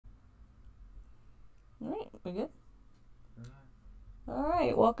We good?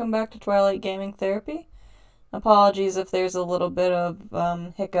 Alright, welcome back to Twilight Gaming Therapy. Apologies if there's a little bit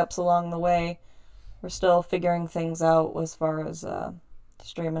of hiccups along the way. We're still figuring things out as far as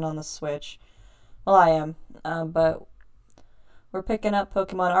streaming on the Switch. Well, I am, but we're picking up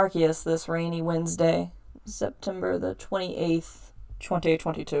Pokemon Arceus this rainy Wednesday, September the 28th,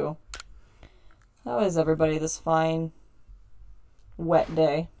 2022. How is everybody this fine, wet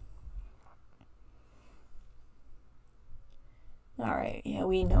day? Alright, yeah,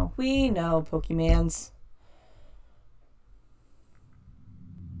 we know, Pokemans.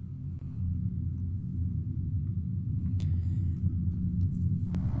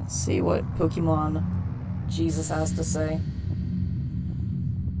 Let's see what Pokemon Jesus has to say.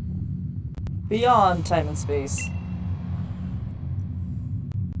 Beyond time and space.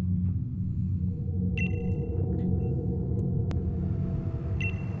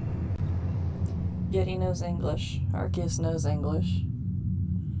 Yet he knows English. Arceus knows English.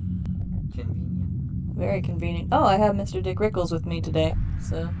 Convenient. Very convenient. Oh, I have Mr. Dickrickles with me today.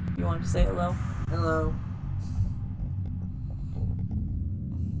 So, you wanted to say hello? Hello.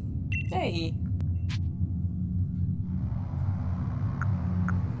 Hey.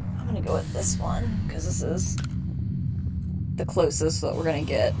 I'm gonna go with this one, because this is the closest that we're gonna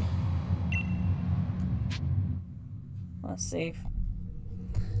get. Let's see.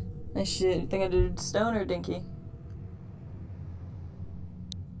 I should think I did stone or dinky.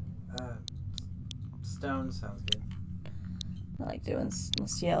 Stone sounds good. I like doing.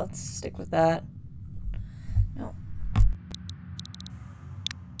 Yeah, let's stick with that. No.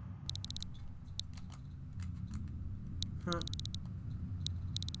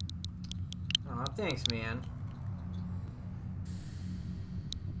 Aw, thanks, man.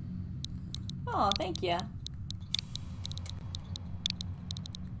 Oh, thank you.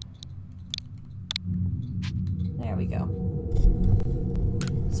 There we go.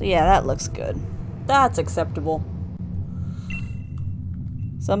 So yeah, that looks good. That's acceptable.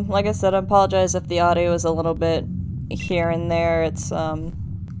 Like I said, I apologize if the audio is a little bit here and there. It's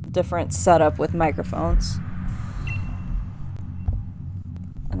different setup with microphones.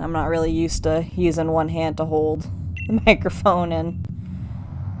 And I'm not really used to using one hand to hold the microphone and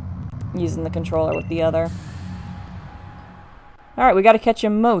using the controller with the other. Alright, we gotta catch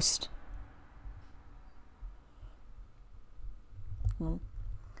him most.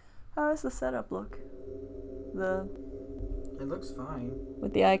 How does the setup look? It looks fine.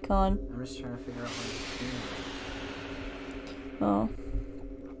 With the icon? I'm just trying to figure out what it's doing. Oh.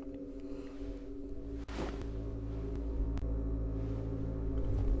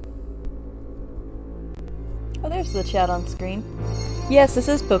 Oh, there's the chat on screen. Yes, this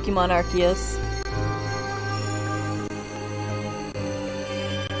is Pokemon Arceus.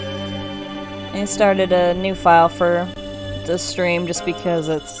 I started a new file for the stream just because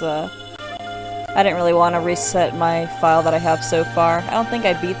it's, I didn't really want to reset my file that I have so far. I don't think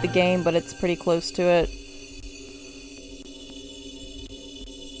I beat the game, but it's pretty close to it.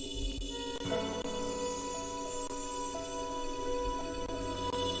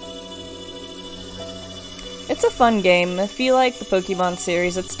 It's a fun game. If you like the Pokemon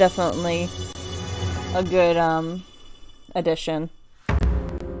series, it's definitely a good, addition.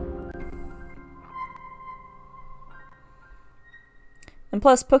 And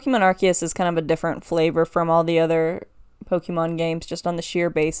plus, Pokemon Arceus is kind of a different flavor from all the other Pokemon games, just on the sheer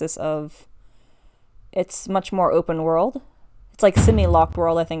basis of it's much more open world. It's like semi-locked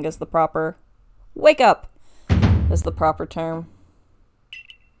world, I think is the proper... Wake up! Is the proper term.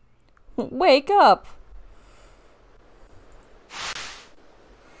 Wake up!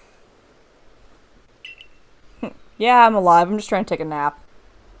 Yeah, I'm alive. I'm just trying to take a nap.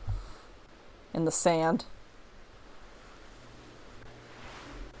 In the sand.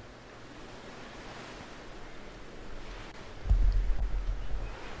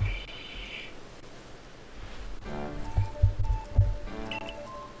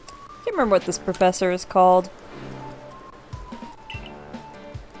 I can't remember what this professor is called.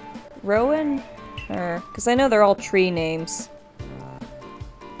 Rowan? Or, because I know they're all tree names.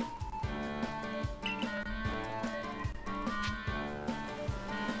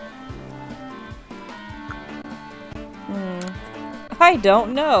 I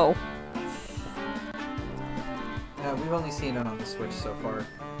don't know. We've only seen it on the Switch so far.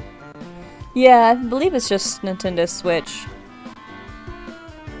 Yeah, I believe it's just Nintendo Switch.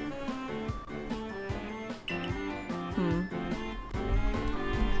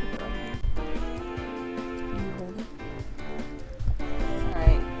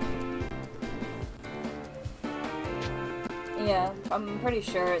 Alright. Yeah, I'm pretty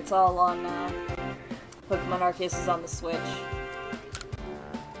sure it's all on Pokemon Arceus is on the Switch.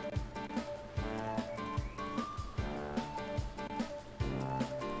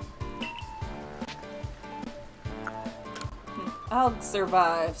 I'll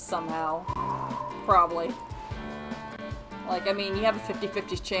survive somehow. Probably. Like, I mean, you have a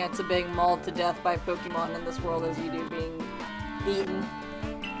 50-50 chance of being mauled to death by Pokemon in this world as you do being eaten.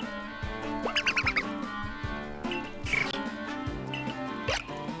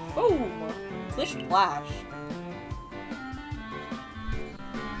 Boom! Splish Splash.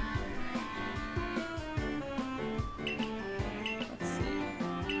 Let's see.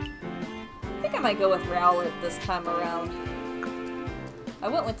 I think I might go with Rowlet this time around. I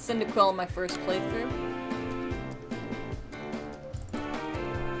went with Cyndaquil in my first playthrough.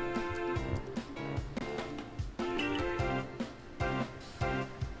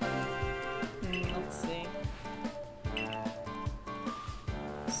 Let's see.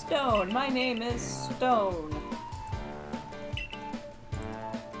 Stone. My name is Stone.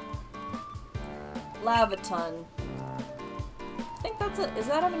 Lavaton. I think that's it. Is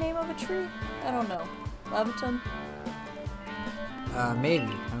that a name of a tree? I don't know. Lavaton?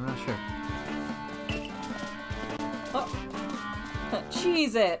 Maybe. I'm not sure. Oh.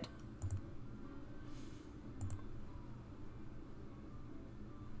 Cheese it!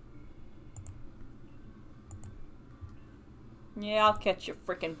 Yeah, I'll catch your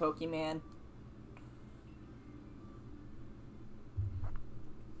frickin' Pokemon.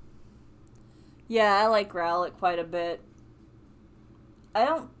 Yeah, I like Rowlet quite a bit.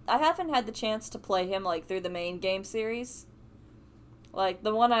 I haven't had the chance to play him, like, through the main game series. Like,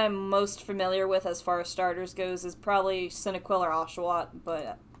 the one I'm most familiar with as far as starters goes is probably Cyndaquil or Oshawott,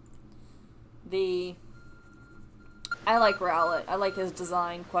 but I like Rowlet. I like his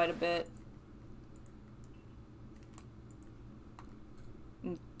design quite a bit.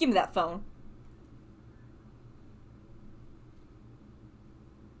 Give me that phone.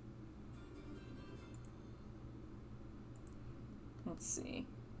 Let's see.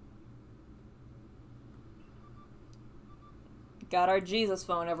 Got our Jesus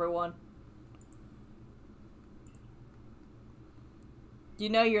phone, everyone. You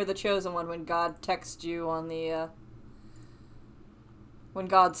know you're the chosen one when God texts you on the, when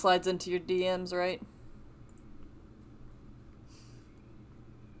God slides into your DMs, right?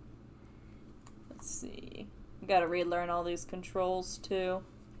 Let's see. We gotta relearn all these controls, too.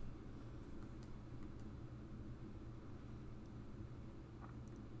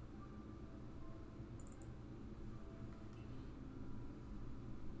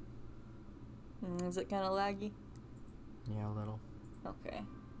 Is it kind of laggy? Yeah, a little. Okay.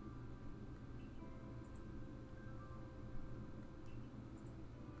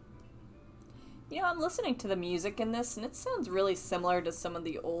 You know, I'm listening to the music in this, and it sounds really similar to some of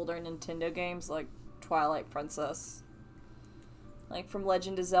the older Nintendo games, like Twilight Princess. Like from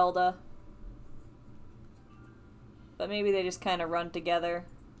Legend of Zelda. But maybe they just kind of run together.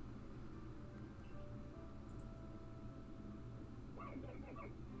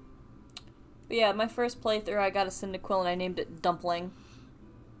 But yeah, my first playthrough, I got a Cyndaquil and I named it Dumpling.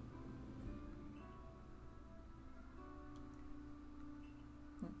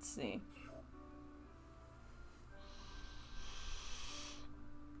 Let's see.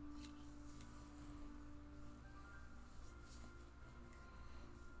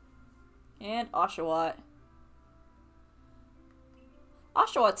 And Oshawott.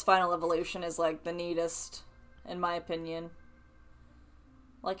 Oshawott's final evolution is like the neatest, in my opinion.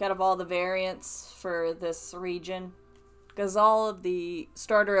 Like, out of all the variants for this region. Because all of the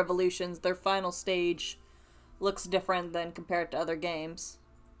starter evolutions, their final stage looks different than compared to other games.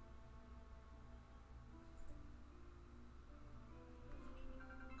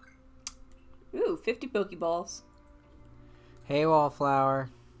 Ooh, 50 Pokeballs. Hey, Wallflower.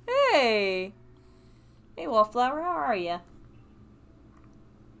 Hey! Hey, Wallflower, how are ya?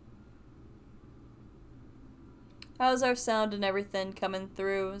 How's our sound and everything coming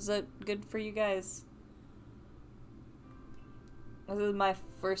through? Is it good for you guys? This is my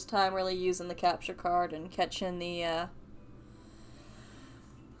first time really using the capture card and catching the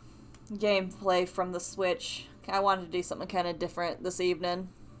gameplay from the Switch. I wanted to do something kind of different this evening.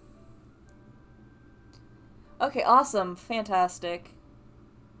 Okay, awesome. Fantastic.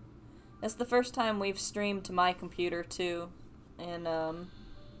 It's the first time we've streamed to my computer, too. And,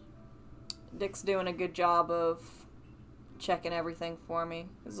 Dick's doing a good job of checking everything for me.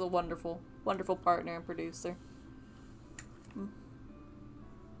 He's a wonderful, wonderful partner and producer.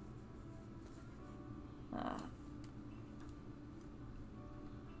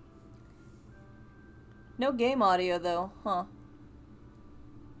 No game audio, though, huh?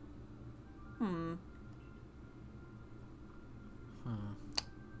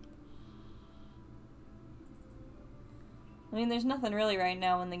 I mean, there's nothing really right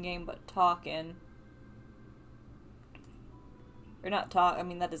now in the game but talking. Or not talk, I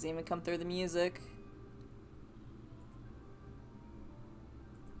mean, that doesn't even come through the music.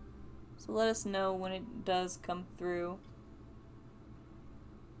 So let us know when it does come through.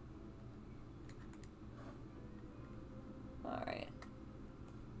 Alright.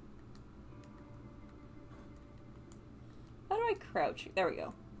 How do I crouch? There we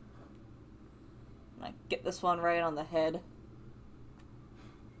go. I get this one right on the head.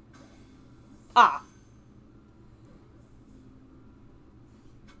 Ah!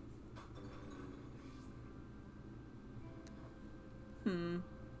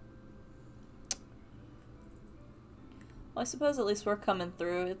 Well, I suppose at least we're coming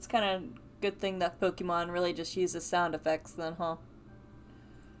through. It's kind of good thing that Pokemon really just uses sound effects then, huh?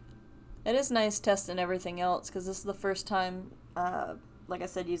 It is nice testing everything else, because this is the first time, like I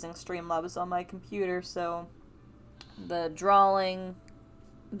said, using Streamlabs on my computer, so the drawing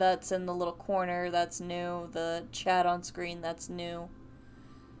that's in the little corner, that's new. The chat on screen, that's new.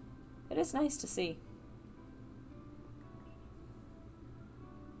 It is nice to see.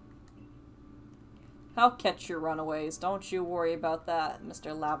 I'll catch your runaways. Don't you worry about that,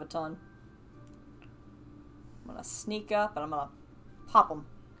 Mr. Lavaton. I'm gonna sneak up and I'm gonna pop him.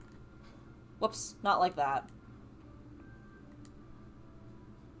 Whoops, not like that.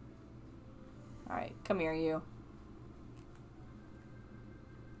 Alright, come here, you.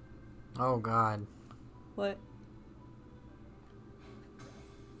 Oh god. What?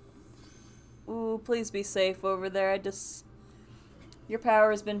 Ooh, please be safe over there. Your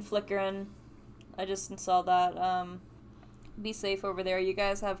power has been flickering. I just saw that. Be safe over there. You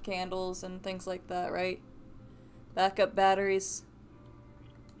guys have candles and things like that, right? Backup batteries.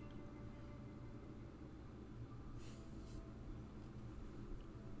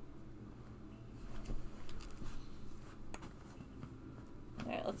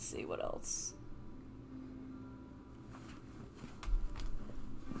 Alright, let's see what else.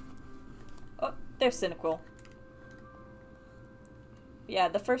 Oh, there's Cyndaquil. Yeah,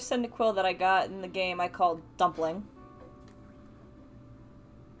 the first Cyndaquil that I got in the game I called Dumpling.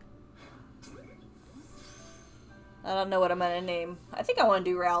 I don't know what I'm gonna name. I think I want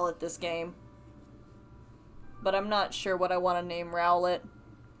to do Rowlet this game. But I'm not sure what I want to name Rowlet.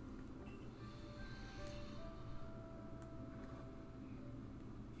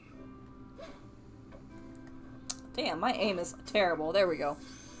 Damn, my aim is terrible. There we go.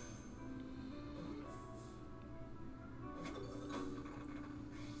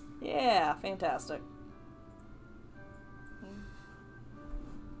 Yeah, fantastic.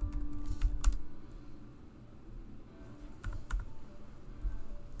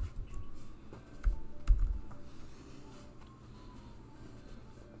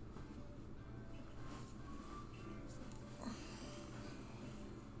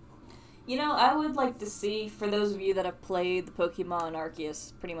 You know, I would like to see, for those of you that have played the Pokemon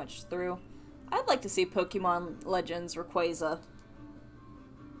Arceus pretty much through, I'd like to see Pokemon Legends Rayquaza.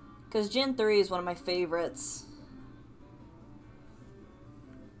 Because Gen 3 is one of my favorites.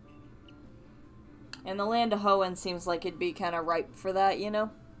 And the Land of Hoenn seems like it'd be kind of ripe for that, you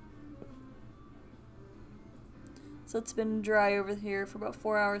know? So it's been dry over here for about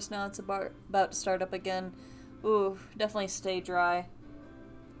 4 hours now. It's about to start up again. Ooh, definitely stay dry.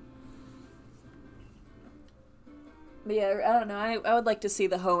 But yeah, I don't know. I would like to see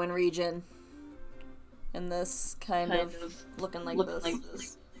the Hoenn region in this kind of looking like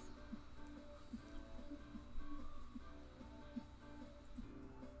this.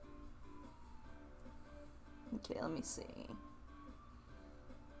 Okay, let me see.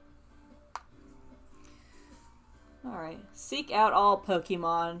 Alright. Seek out all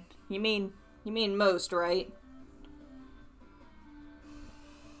Pokemon. You mean most, right?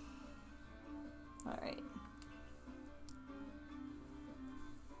 Alright.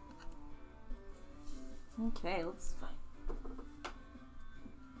 Okay, let's find.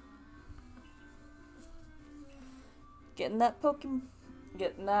 Getting that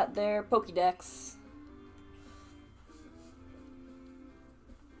there Pokédex.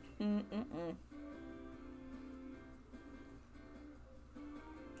 And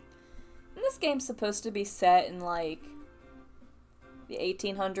this game's supposed to be set in like the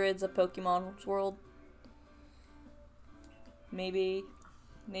 1800s of Pokemon's world. Maybe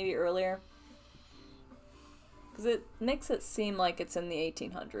earlier. Because it makes it seem like it's in the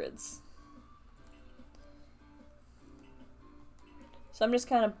 1800s. So I'm just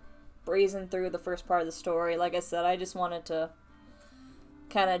kind of breezing through the first part of the story. Like I said, I just wanted to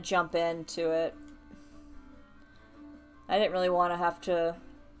kind of jump into it. I didn't really want to have to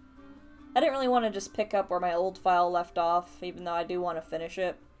I didn't really want to just pick up where my old file left off, even though I do want to finish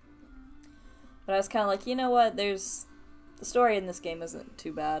it. But I was kind of like, you know what, the story in this game isn't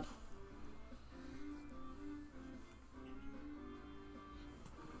too bad.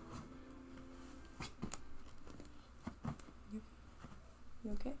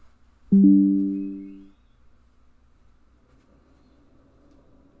 You okay?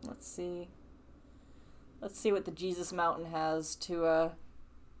 Let's see. Let's see what the Jesus Mountain has to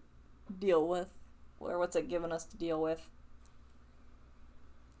deal with. Or what's it given us to deal with.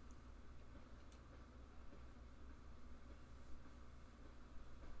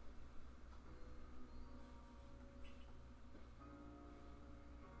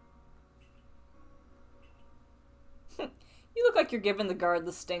 You look like you're giving the guard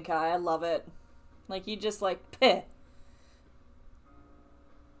the stink eye. I love it. Like, you just like, peh.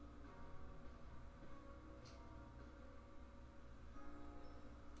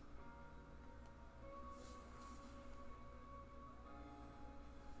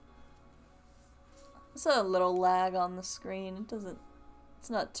 It's a little lag on the screen. It's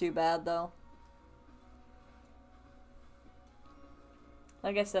not too bad though.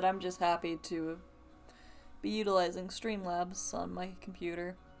 Like I said, I'm just happy to be utilizing Streamlabs on my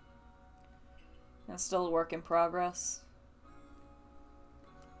computer. And it's still a work in progress.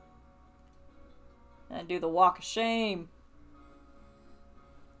 And do the walk of shame.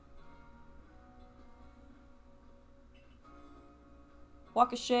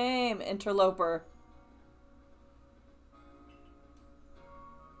 Walk of shame, interloper.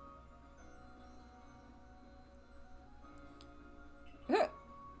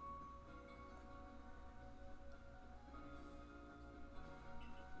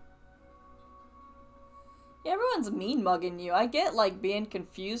 Yeah, everyone's mean mugging you. I get like being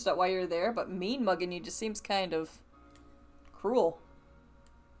confused at why you're there, but mean mugging you just seems kind of cruel.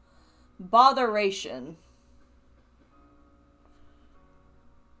 Botheration.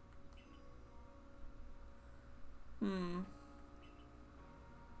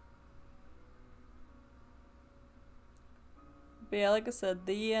 But yeah, like I said,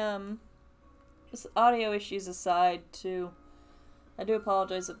 this audio issues aside too, I do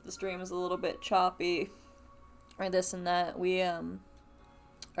apologize if the stream is a little bit choppy or this and that. We are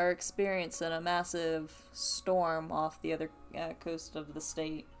experiencing a massive storm off the other coast of the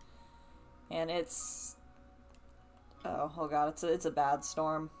state, and it's oh god, it's a bad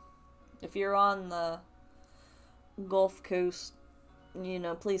storm. If you're on the Gulf Coast, you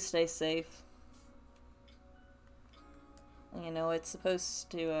know, please stay safe. You know, it's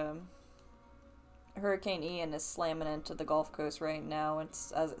supposed to Hurricane Ian is slamming into the Gulf Coast right now.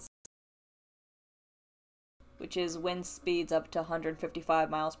 Which is wind speeds up to 155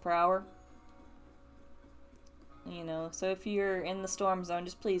 miles per hour. You know, so if you're in the storm zone,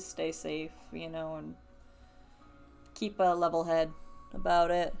 just please stay safe, you know, and keep a level head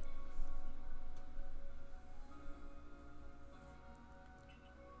about it.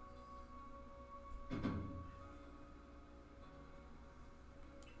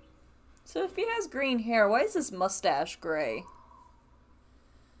 So if he has green hair, why is his mustache gray?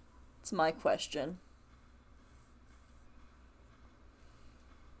 It's my question.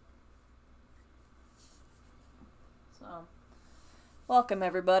 So, welcome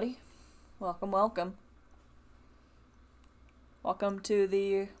everybody. Welcome, welcome. Welcome to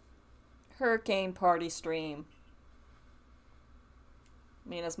the Hurricane Party stream. I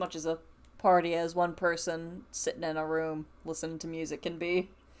mean, as much as a party as one person sitting in a room listening to music can be.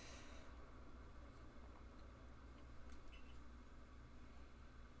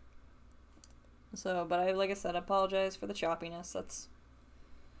 So, but like I said, I apologize for the choppiness. That's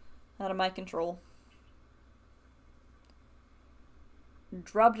out of my control.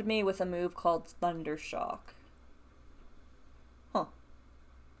 Drubbed me with a move called Thunder Shock. Huh.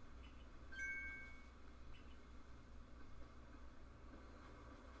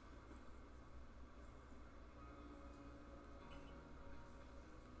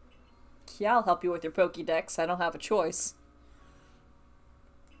 Yeah, I'll help you with your Pokédex. I don't have a choice.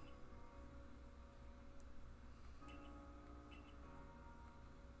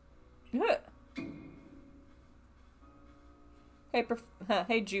 Hey,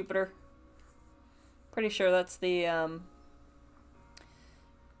 hey, Jupiter. Pretty sure that's the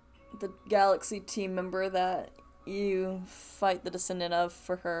Galaxy team member that you fight the descendant of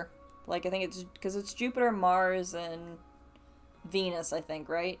for her. Like, I think it's because it's Jupiter, Mars, and Venus, I think,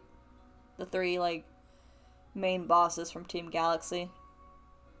 right? The three, like, main bosses from Team Galaxy.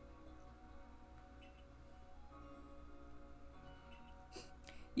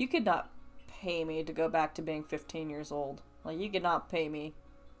 You could not pay me to go back to being 15 years old. Like, you could not pay me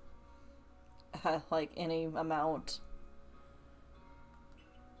like any amount.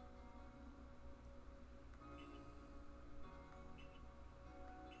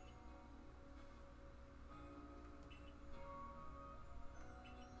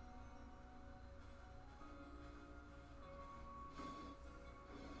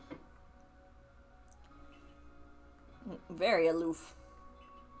 Very aloof.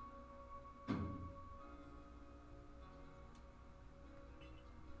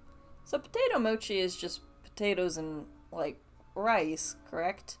 So potato mochi is just potatoes and, like, rice,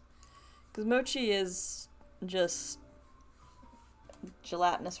 correct? Because mochi is just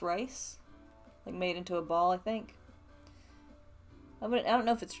gelatinous rice, like made into a ball, I think. I don't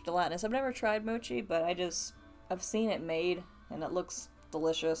know if it's gelatinous. I've never tried mochi, but I've seen it made, and it looks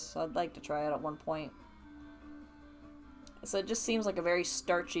delicious. I'd like to try it at one point. So it just seems like a very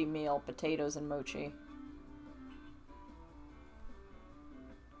starchy meal, potatoes and mochi.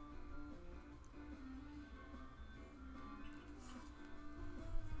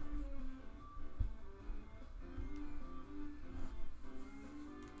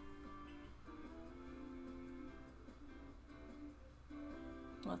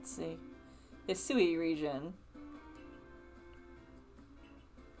 Let's see. Hisui region.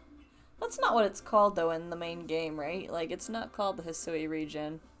 That's not what it's called, though, in the main game, right? Like, it's not called the Hisui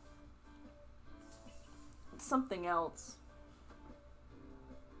region. It's something else.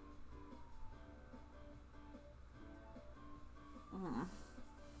 Hmm.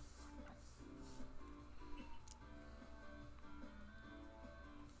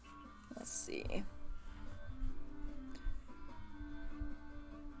 Let's see.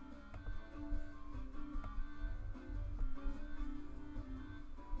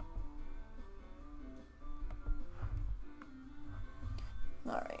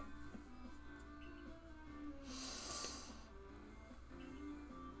 Alright.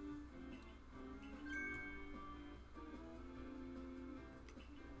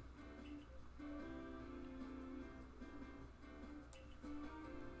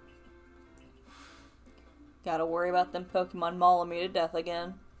 Gotta worry about them Pokemon mauling me to death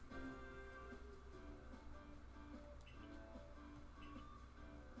again.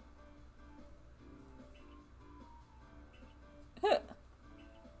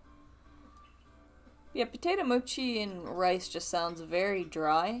 Yeah, potato mochi and rice just sounds very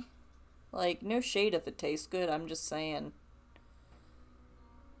dry. Like, no shade if it tastes good, I'm just saying.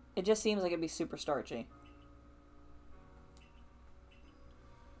 It just seems like it'd be super starchy.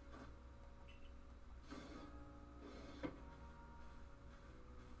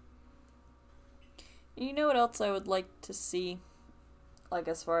 You know what else I would like to see? Like,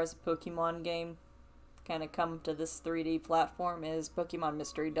 as far as a Pokemon game kind of come to this 3D platform is Pokemon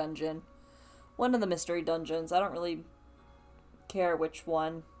Mystery Dungeon. One of the mystery dungeons. I don't really care which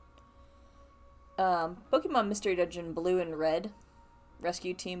one. Pokemon Mystery Dungeon Blue and Red.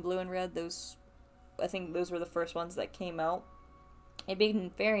 Rescue Team Blue and Red. I think those were the first ones that came out. It'd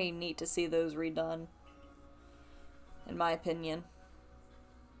be very neat to see those redone, in my opinion.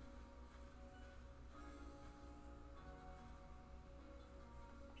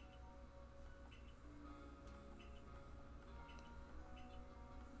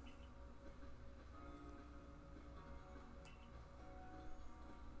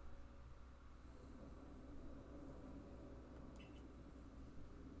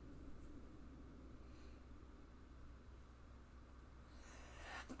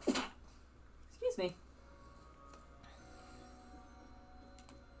 Excuse me.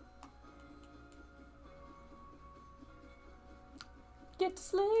 Get to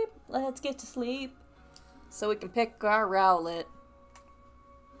sleep. Let's get to sleep. So we can pick our Rowlet.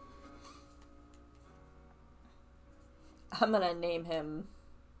 I'm gonna name him.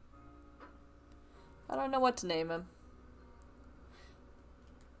 I don't know what to name him.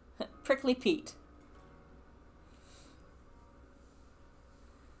 Prickly Pete.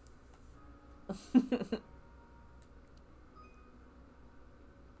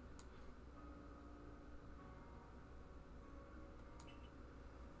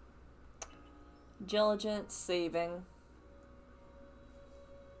 Diligent saving.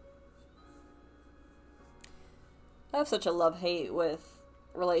 I have such a love-hate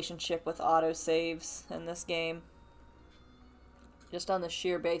relationship with autosaves in this game. Just on the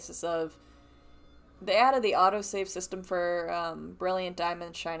sheer basis of they added the autosave system for Brilliant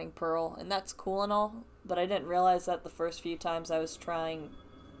Diamond, Shining Pearl, and that's cool and all, but I didn't realize that the first few times I was trying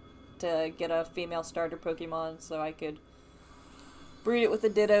to get a female starter Pokemon so I could breed it with a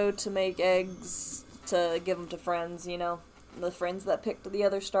Ditto to make eggs to give them to friends, you know, the friends that picked the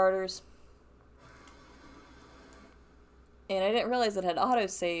other starters. And I didn't realize it had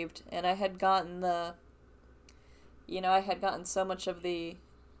auto-saved, and I had gotten the... I had gotten so much of the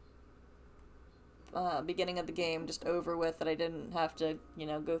beginning of the game just over with that I didn't have to,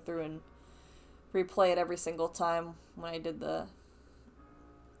 go through and replay it every single time when I did the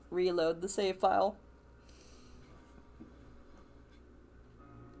reload the save file.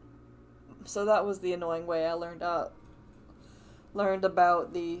 So that was the annoying way I learned about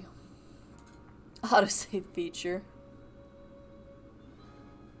the autosave feature.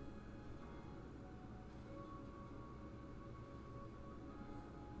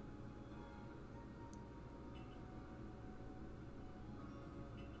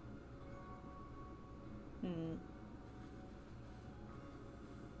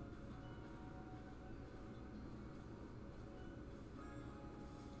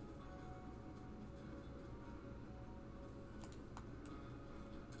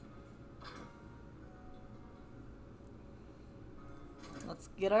 Let's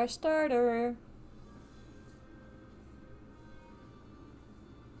get our starter.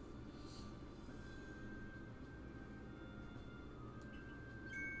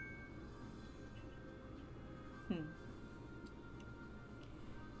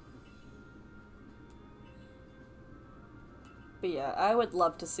 But yeah, I would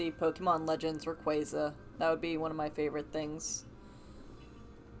love to see Pokemon Legends Rayquaza. That would be one of my favorite things.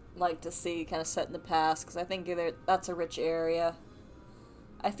 Like to see kind of set in the past, because I think that's a rich area.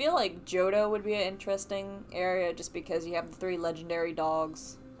 I feel like Johto would be an interesting area just because you have the 3 legendary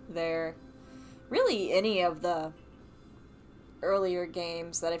dogs there. Really, any of the earlier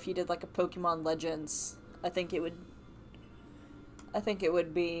games that if you did like a Pokemon Legends, I think it would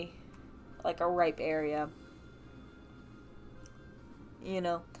be like a ripe area. I'm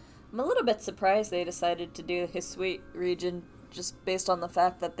a little bit surprised they decided to do his Sweet region just based on the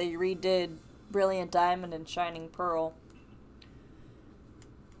fact that they redid Brilliant Diamond and Shining Pearl.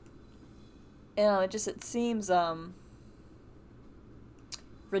 It seems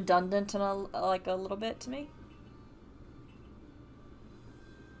redundant in a little bit to me.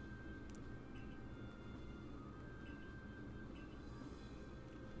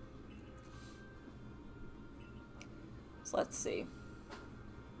 So let's see.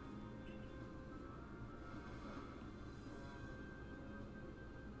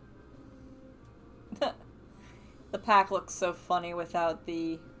 The pack looks so funny without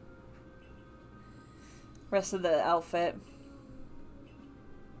the rest of the outfit.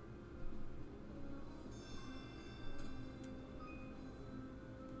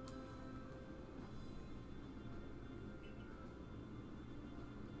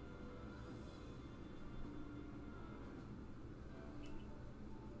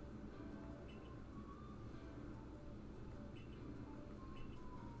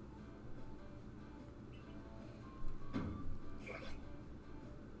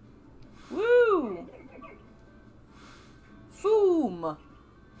 Woo! Foom!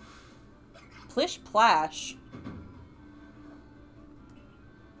 Plish Plash.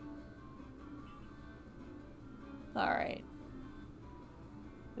 Alright.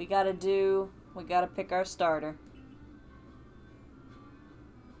 We gotta pick our starter.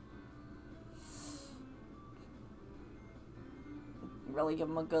 Really give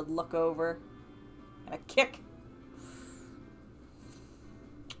him a good look over. And a kick.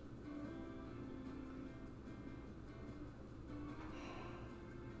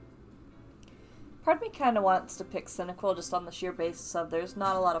 Part of me kind of wants to pick Cyndaquil just on the sheer basis of there's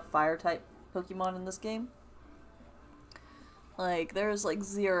not a lot of fire-type Pokemon in this game. Like, there's like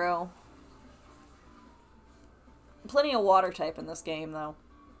 0. Plenty of water-type in this game, though.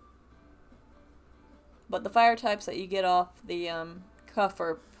 But the fire-types that you get off the Cuff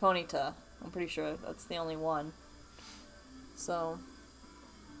or Ponyta, I'm pretty sure that's the only one. So,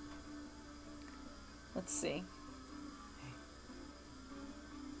 let's see.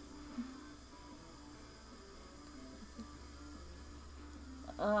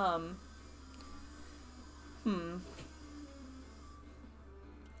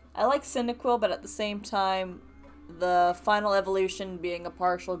 I like Cyndaquil, but at the same time, the final evolution being a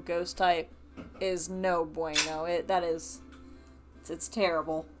partial ghost type is no bueno. It's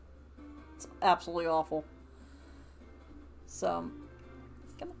terrible. It's absolutely awful. So,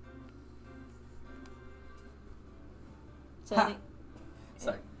 come on. So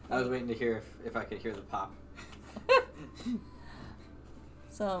Sorry, I was waiting to hear if I could hear the pop.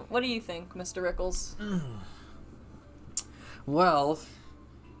 So, what do you think, Mr. Rickles? Well,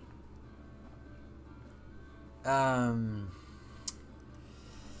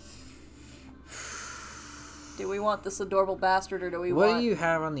 do we want this adorable bastard, or do we what want... do you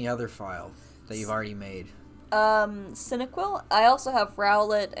have on the other file that you've already made? Cyndaquil. I also have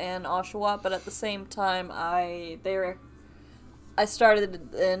Rowlet and Oshawott, but at the same time, I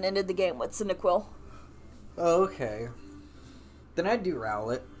started and ended the game with Cyndaquil. Oh, okay. Then I'd do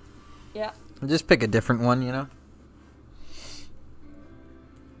Rowlet. Yeah. Just pick a different one, you know?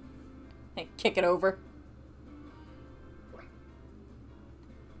 And kick it over.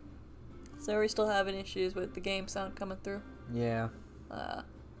 So are we still having issues with the game sound coming through? Yeah. How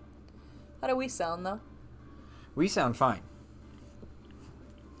do we sound, though? We sound fine.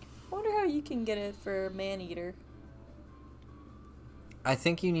 I wonder how you can get it for Maneater. I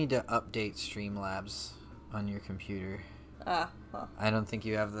think you need to update Streamlabs on your computer. Well. I don't think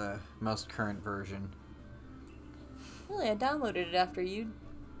you have the most current version. Really, I downloaded it after you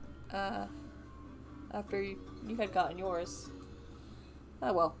had gotten yours.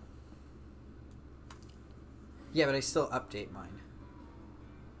 Oh, well. Yeah, but I still update mine.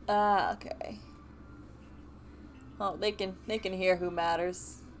 Okay. Oh, they can hear who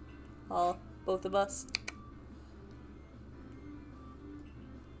matters. Both of us.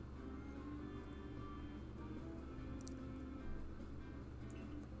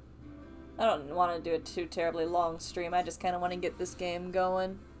 I don't want to do a too terribly long stream. I just kind of want to get this game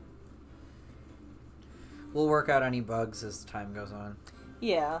going. We'll work out any bugs as time goes on.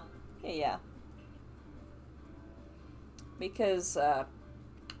 Yeah. Yeah. Because,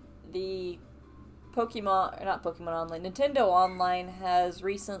 the not Pokemon Online, Nintendo Online has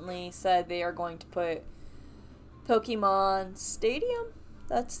recently said they are going to put Pokemon Stadium?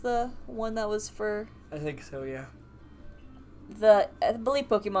 That's the one that was for... I think so, yeah. I believe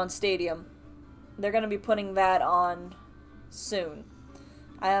Pokemon Stadium. They're going to be putting that on soon.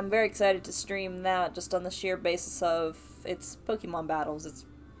 I am very excited to stream that just on the sheer basis of it's Pokemon battles.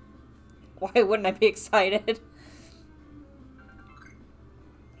 Why wouldn't I be excited?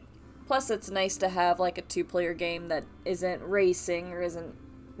 Plus, it's nice to have like a two-player game that isn't racing or isn't,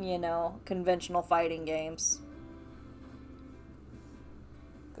 conventional fighting games.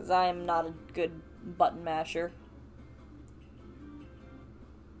 Because I am not a good button masher.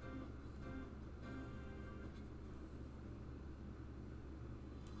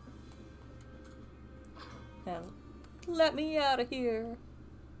 And let me out of here.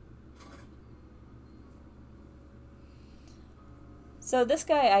 So this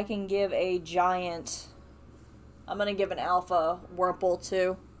guy I can give a giant... I'm going to give an alpha Wurmple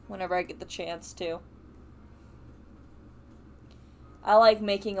to whenever I get the chance to. I like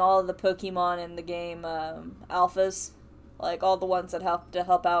making all of the Pokemon in the game alphas. Like all the ones that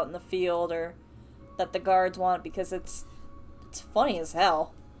help out in the field or that the guards want because it's funny as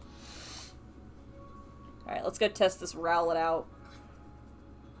hell. Alright, let's go test this Rowlet out.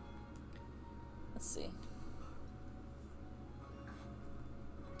 Let's see.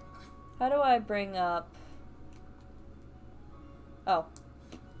 How do I bring up... Oh.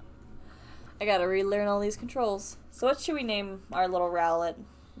 I gotta relearn all these controls. So what should we name our little Rowlet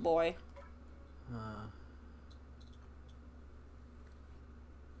boy?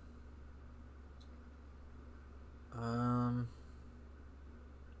 I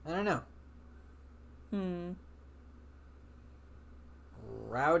don't know. Hmm.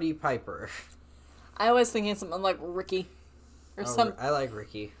 Rowdy Piper. I was thinking something like Ricky. Or some... I like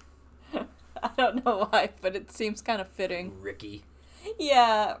Ricky. I don't know why, but it seems kind of fitting. Ricky.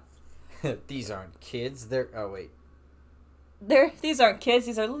 Yeah. These aren't kids. They're... Oh, wait. These aren't kids.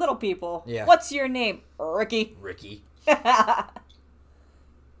 These are little people. Yeah. What's your name? Ricky. Ricky. I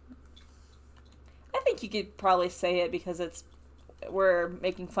think you could probably say it because we're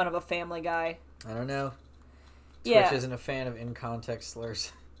making fun of a Family Guy. I don't know. Yeah. Twitch isn't a fan of in-context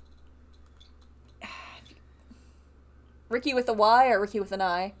slurs. Ricky with a Y or Ricky with an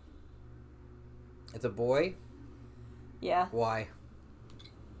I? It's a boy? Yeah. Why?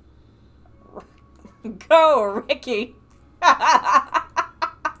 Go, Ricky! Hang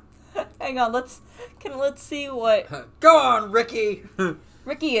on, let's see what... Go on, Ricky!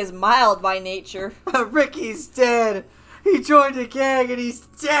 Ricky is mild by nature. Ricky's dead! He joined a gang and he's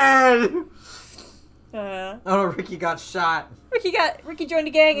dead! Oh no, Ricky got shot. Ricky joined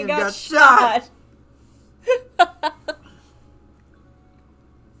a gang and got shot!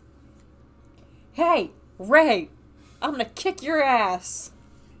 Hey, Ray! I'm gonna kick your ass!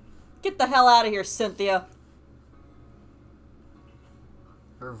 Get the hell out of here, Cynthia.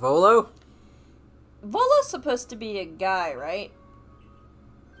 Or Volo? Volo's supposed to be a guy, right?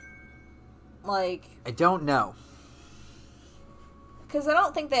 Like... I don't know. Because I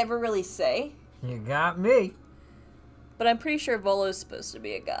don't think they ever really say. You got me. But I'm pretty sure Volo's supposed to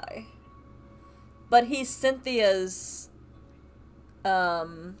be a guy. But he's Cynthia's,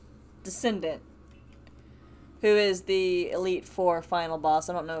 descendant. Who is the Elite Four final boss?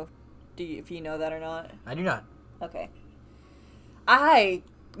 I don't know if you know that or not. I do not. Okay.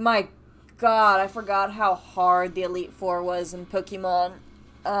 My God, I forgot how hard the Elite Four was in Pokemon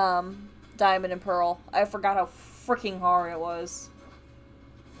Diamond and Pearl. I forgot how freaking hard it was.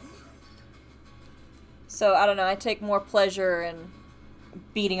 So, I don't know, I take more pleasure in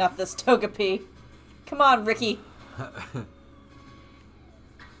beating up this Togepi. Come on, Ricky.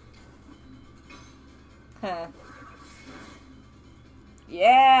 Huh.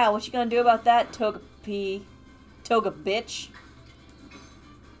 Yeah, what you gonna do about that, Togepi? Toga bitch.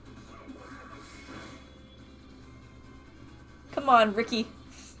 Come on, Ricky.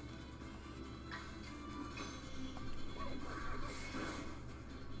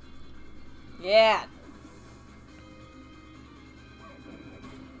 Yeah.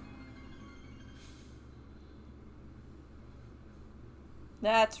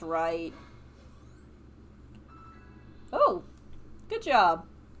 That's right. Oh, good job.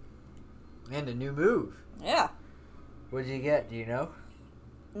 And a new move. Yeah. What did you get? Do you know?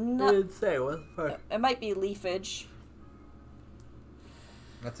 No. It didn't say. What the fuck? It might be Leafage.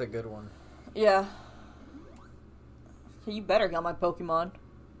 That's a good one. Yeah. You better get my Pokemon.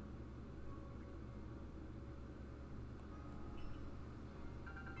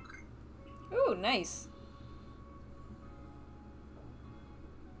 Ooh, nice.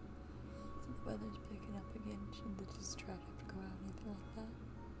 The weather's picking up again. Should the just traffic go out or anything like that?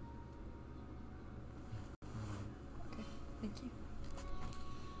 Okay, thank you.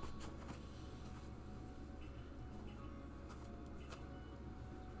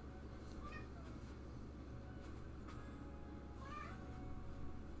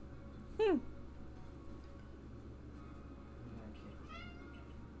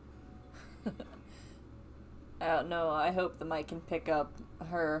 I don't know. I hope the mic can pick up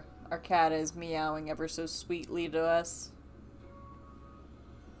her. Our cat is meowing ever so sweetly to us.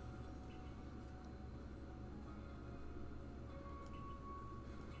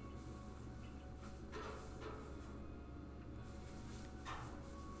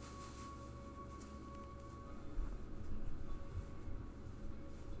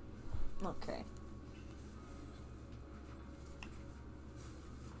 Okay.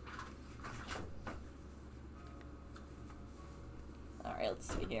 Alright,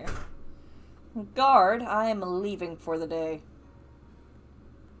 let's see here. Guard, I am leaving for the day.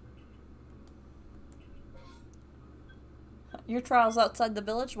 Your trial's outside the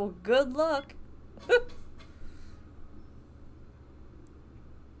village? Well, good luck.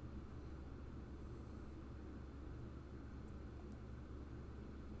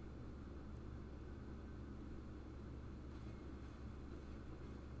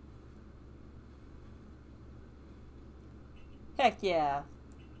 Heck yeah.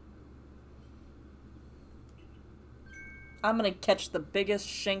 I'm gonna catch the biggest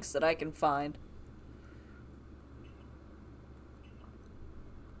shinks that I can find.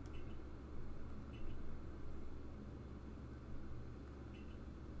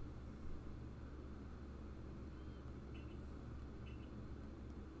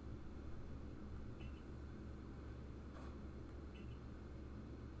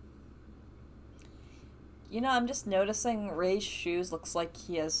 You know, I'm just noticing Ray's shoes looks like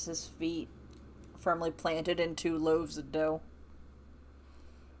he has his feet firmly planted into loaves of dough.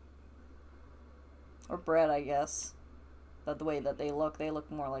 Or bread, I guess. But the way that they look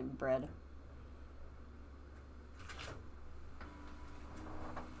more like bread.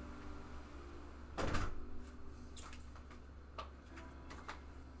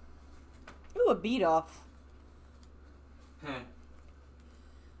 Ooh, a beat off.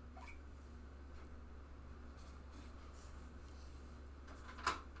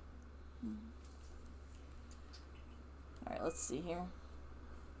 Alright, let's see here.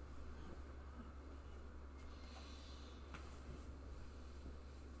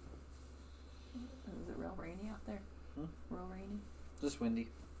 Is it real rainy out there? Real rainy? Just windy.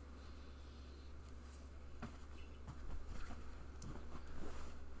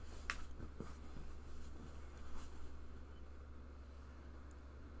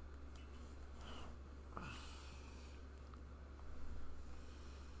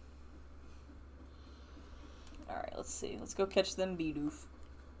 Alright, let's see. Let's go catch them Bidoof.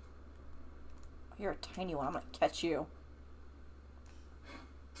 You're a tiny one. I'm gonna catch you.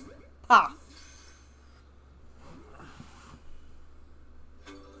 Ha!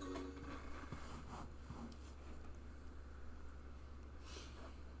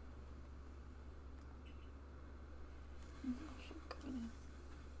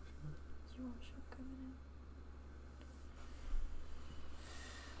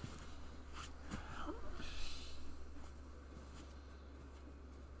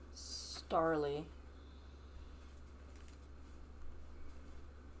 Darley.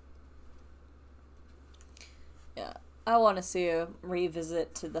 Yeah, I want to see a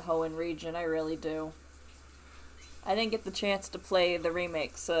revisit to the Hoenn region, I really do. I didn't get the chance to play the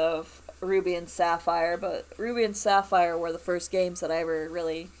remakes of Ruby and Sapphire, but Ruby and Sapphire were the first games that I ever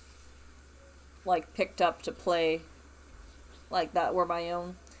really, like, picked up to play, like, that were my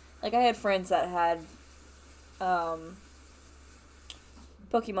own. Like, I had friends that had,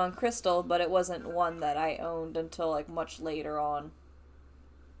 Pokemon Crystal, but it wasn't one that I owned until, like, much later on.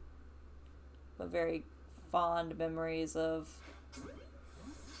 But very fond memories of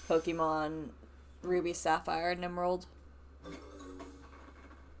Pokemon Ruby, Sapphire, and Emerald.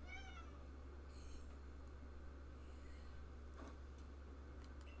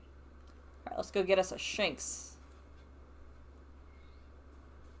 Alright, let's go get us a Shinx.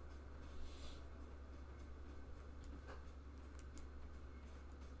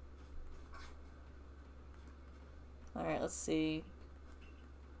 Alright, let's see.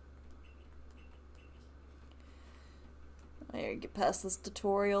 I gotta get past this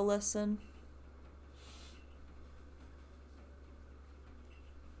tutorial lesson.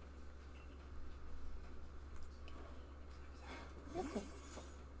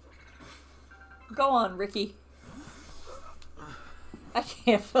 Go on, Ricky. I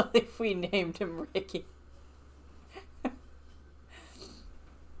can't believe we named him Ricky.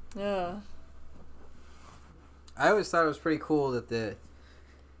 Yeah. I always thought it was pretty cool that the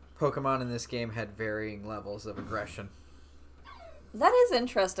Pokemon in this game had varying levels of aggression. That is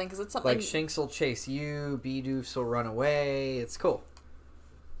interesting, because it's something... Like, Shinx will chase you, Bidoofs will run away. It's cool.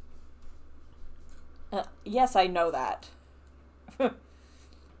 Yes, I know that.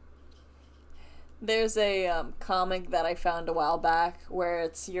 There's a comic that I found a while back where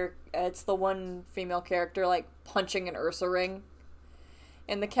it's the one female character, like, punching an Ursa ring.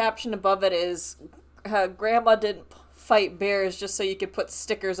 And the caption above it is, Grandma didn't fight bears just so you could put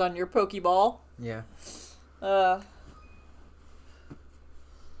stickers on your Pokeball. Yeah.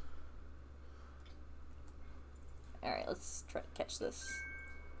 Alright, let's try to catch this.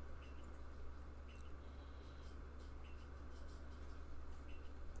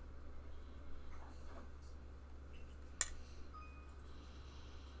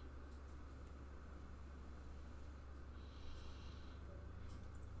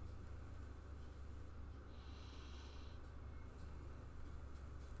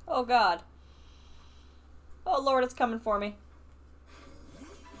 Oh God. Oh Lord, it's coming for me.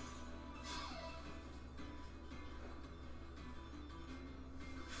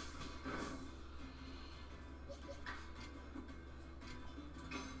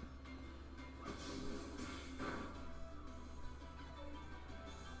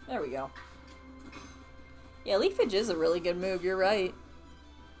 There we go. Yeah, Leafage is a really good move, you're right.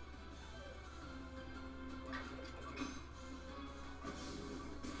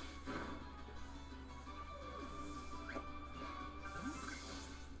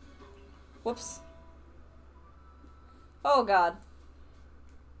 Whoops. Oh God.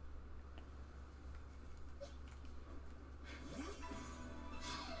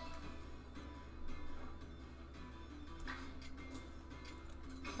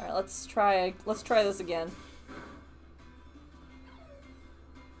 Alright, let's try this again.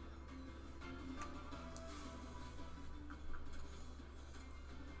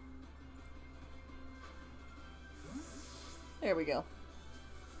 There we go.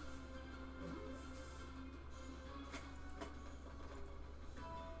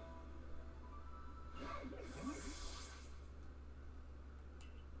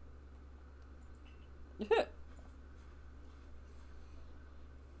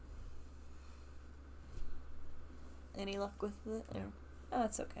 Any luck with it? Yeah. Oh,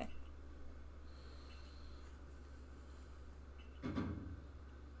 that's okay.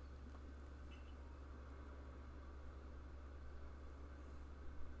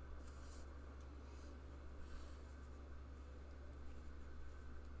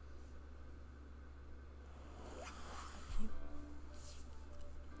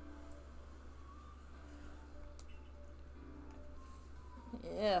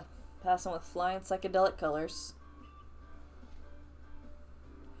 Yeah, passing with flying psychedelic colors.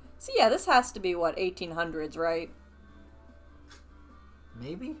 So yeah, this has to be, what, 1800s, right?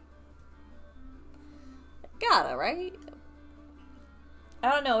 Maybe? Gotta, right?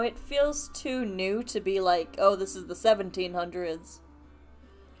 I don't know, it feels too new to be like, oh, this is the 1700s.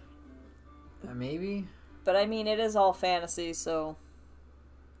 Maybe? But I mean, it is all fantasy, so...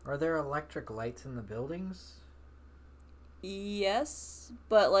 Are there electric lights in the buildings? Yes,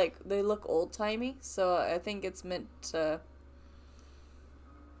 but, like, they look old-timey, so I think it's meant to...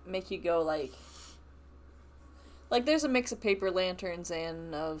 make you go like there's a mix of paper lanterns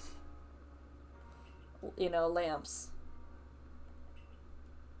and of, you know, lamps.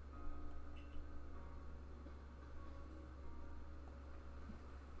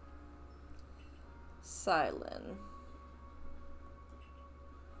 Silent.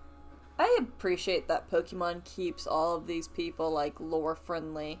 I appreciate that Pokemon keeps all of these people, like, lore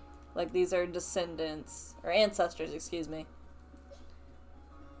friendly. Like, these are descendants, or ancestors, excuse me.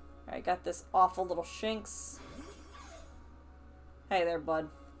 Alright, got this awful little Shinx. Hey there, bud.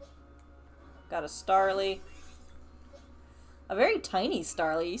 Got a Starly. A very tiny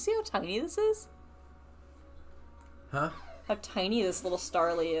Starly. You see how tiny this is? Huh? How tiny this little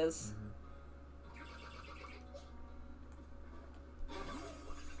Starly is.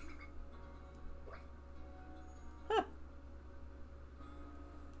 Huh.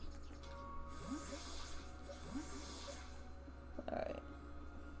 Alright.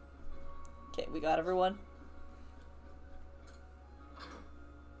 Okay, we got everyone.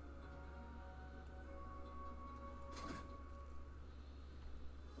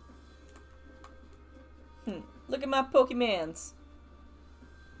 Look at my Pokemans.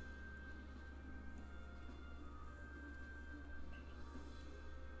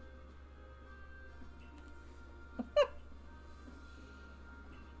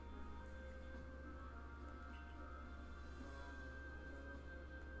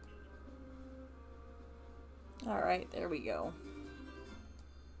 Alright, there we go.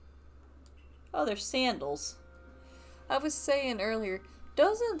 Oh, they're sandals. I was saying earlier,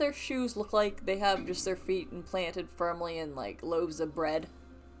 doesn't their shoes look like they have just their feet implanted firmly in, like, loaves of bread?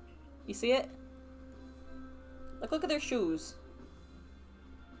 You see it? Like, look at their shoes.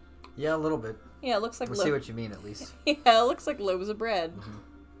 Yeah, a little bit. Yeah, it looks like I see what you mean, at least. Yeah, it looks like loaves of bread. Mm-hmm.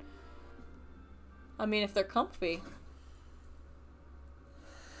 I mean, if they're comfy.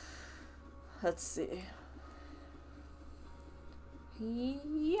 Let's see.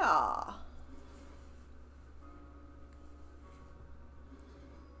 Yeah.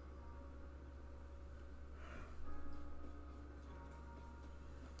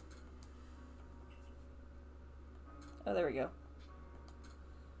 Oh, there we go.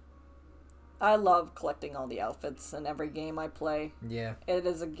 I love collecting all the outfits in every game I play. Yeah. It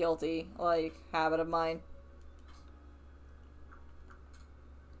is a guilty, like, habit of mine.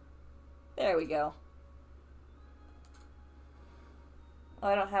 There we go. Oh,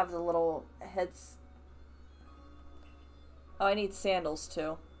 I don't have the little heads. Oh, I need sandals,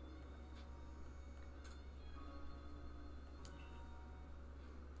 too.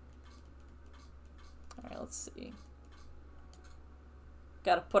 Alright, let's see.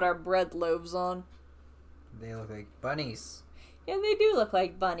 Gotta put our bread loaves on. They look like bunnies. Yeah, they do look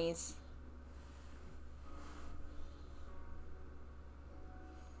like bunnies.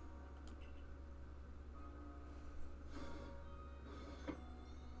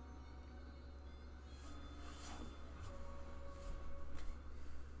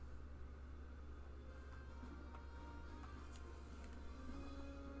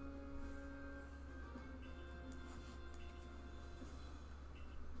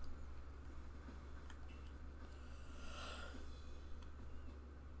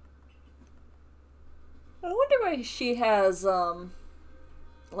 I wonder why she has,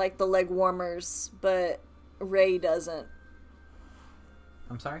 like the leg warmers, but Ray doesn't.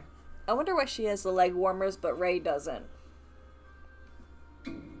 I'm sorry? I wonder why she has the leg warmers, but Ray doesn't.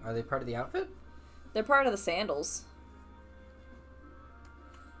 Are they part of the outfit? They're part of the sandals.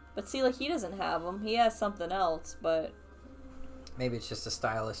 But see, like, he doesn't have them. He has something else, but... Maybe it's just a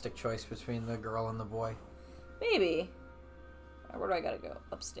stylistic choice between the girl and the boy. Maybe. Alright, where do I gotta go?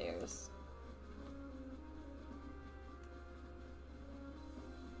 Upstairs.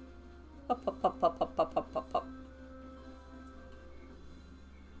 Hop, hop, hop, hop, hop, hop, hop, hop, hop.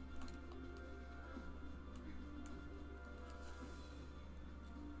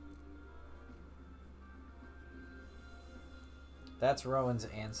 That's Rowan's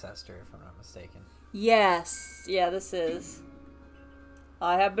ancestor, if I'm not mistaken. Yes. Yeah, this is.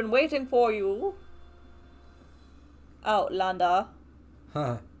 I have been waiting for you. Outlander.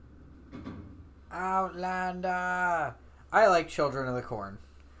 Huh. Outlander! I like Children of the Corn.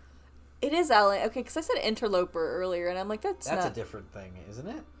 It is Outlander. Okay, because I said interloper earlier, and I'm like, that's a not... different thing, isn't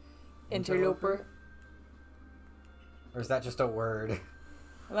it? Interloper. Or is that just a word? It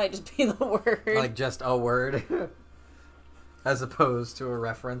might just be the word. Like, just a word? As opposed to a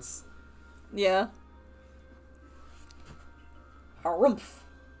reference? Yeah. Harumph.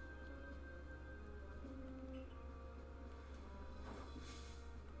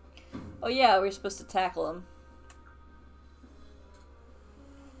 Oh yeah, we're supposed to tackle him.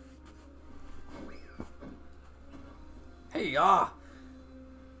 Randy, ah!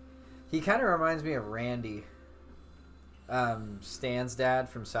 He kind of reminds me of Randy. Stan's dad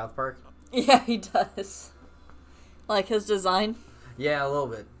from South Park. Yeah, he does. Like his design. Yeah, a little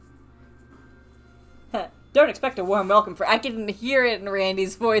bit. Don't expect a warm welcome for... I can hear it in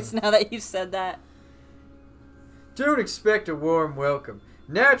Randy's voice now that you've said that. Don't expect a warm welcome.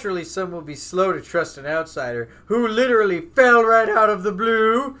 Naturally, some will be slow to trust an outsider who literally fell right out of the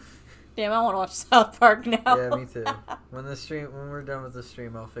blue. Damn, I want to watch South Park now. Yeah, me too. When we're done with the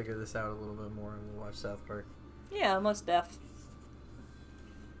stream, I'll figure this out a little bit more and we'll watch South Park. Yeah, most def.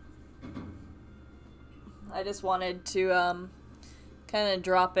 I just wanted to kind of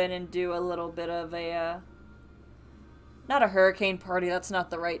drop in and do a little bit of a not a hurricane party, that's not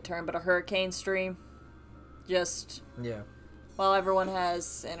the right term, but a hurricane stream. Just yeah, while everyone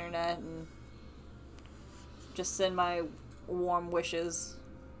has internet, and just send my warm wishes,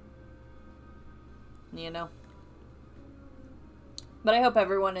 you know. But I hope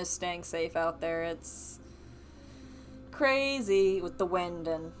everyone is staying safe out there. It's crazy with the wind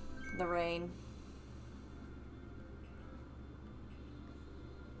and the rain.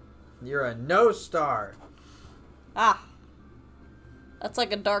 You're a no star. Ah. That's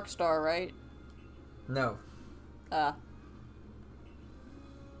like a dark star, right? No.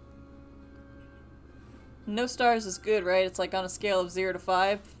 No stars is good, right? It's like on a scale of 0 to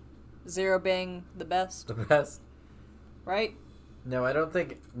 5. 0 being the best. The best. Right? No, I don't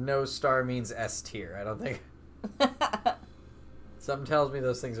think no star means S tier. I don't think. Something tells me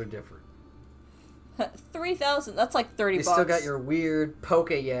those things are different. 3,000. That's like 30 You bucks. still got your weird poke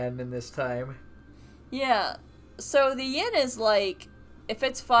yen in this time. Yeah. So the yen is like, if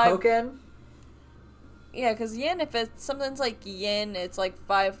it's 5. Poken? Yeah, because yen, if it's something's like yen, it's like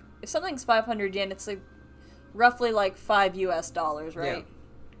 5. If something's 500 yen, it's like roughly like $5 US, right? Yeah.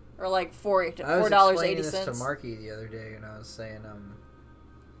 Or like $4.80. I was explaining this to Marky the other day, and I was saying,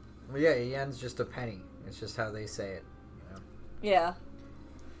 well, yeah, yen's just a penny. It's just how they say it, you know. Yeah.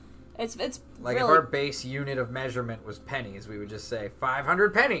 It's like really... if our base unit of measurement was pennies, we would just say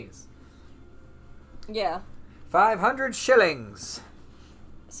 500 pennies. Yeah. 500 shillings.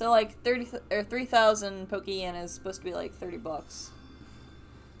 So like 3,000 Poke Yen is supposed to be like 30 bucks.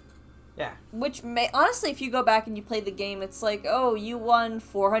 Yeah. Which may honestly, if you go back and you play the game, it's like, oh, you won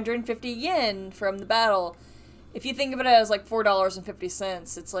 450 yen from the battle. If you think of it as like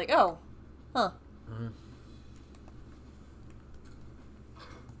 $4.50, it's like, oh, huh. Mm-hmm.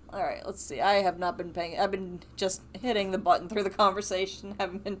 Alright, let's see. I have not been paying... I've been just hitting the button through the conversation.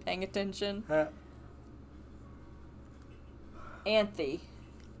 Haven't been paying attention. Anthe.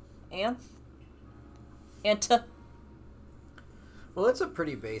 Anta. Well, it's a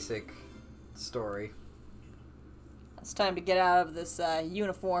pretty basic story. It's time to get out of this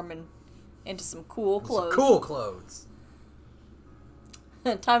uniform and into some cool clothes. Some cool clothes.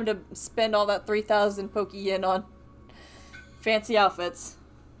 Time to spend all that 3,000 Poke Yen on fancy outfits.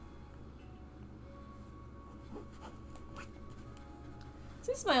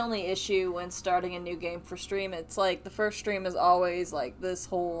 This is my only issue when starting a new game for stream. It's like the first stream is always like this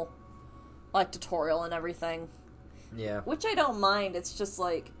whole like tutorial and everything. Yeah. Which I don't mind. It's just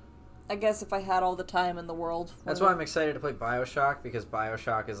like, I guess if I had all the time in the world. That's why I'm excited to play BioShock, because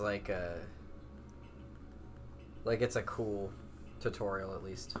BioShock is like it's a cool tutorial at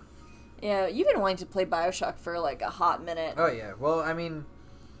least. Yeah, you've been wanting to play BioShock for like a hot minute. Oh yeah. Well, I mean,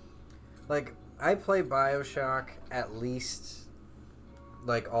 like I play BioShock at least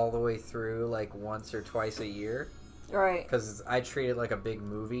like all the way through like once or twice a year. Right. Because I treat it like a big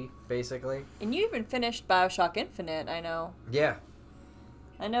movie, basically. And you even finished BioShock Infinite, I know. Yeah.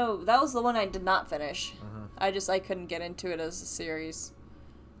 I know, that was the one I did not finish. Mm-hmm. I couldn't get into it as a series.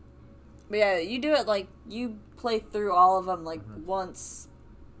 But yeah, you do it like, you play through all of them like once,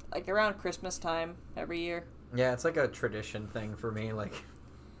 like around Christmas time every year. Yeah, it's like a tradition thing for me, like.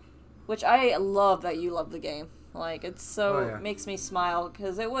 Which I love that you love the game. Like, it's so, Oh, yeah. it makes me smile,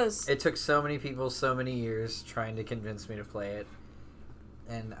 because it was... It took so many people so many years trying to convince me to play it.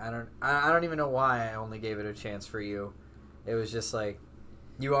 And I don't even know why I only gave it a chance for you. It was just like,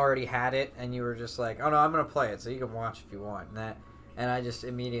 you already had it, and you were just like, oh no, I'm going to play it, so you can watch if you want. And I just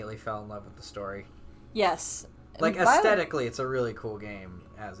immediately fell in love with the story. Yes. Like, aesthetically, it's a really cool game,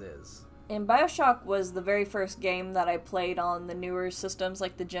 as is. And BioShock was the very first game that I played on the newer systems,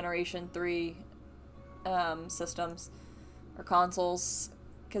 like the Generation 3 systems, or consoles,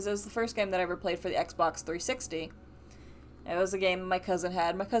 because it was the first game that I ever played for the Xbox 360. It was a game my cousin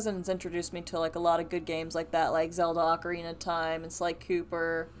had. My cousin's introduced me to, like, a lot of good games like that, like Zelda Ocarina of Time, and Sly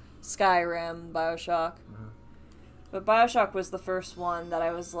Cooper, Skyrim, BioShock. Mm-hmm. But BioShock was the first one that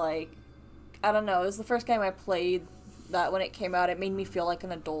I was like, I don't know, it was the first game I played that when it came out, it made me feel like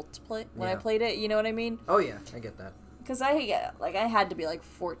an adult when I Yeah. played it. You know what I mean? Oh yeah, I get that. Because I had to be like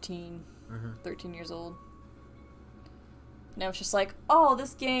 14, Mm-hmm. 13 years old. And I was just like, oh,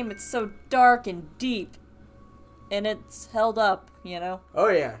 this game, it's so dark and deep. And it's held up, you know? Oh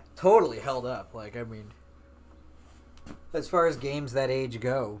yeah, totally held up. Like, I mean, as far as games that age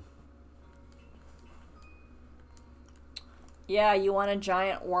go. Yeah, you want a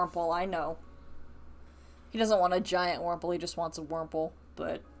giant Wurmple, I know. He doesn't want a giant Wurmple, he just wants a Wurmple.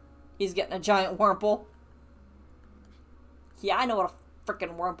 But he's getting a giant Wurmple. Yeah, I know what a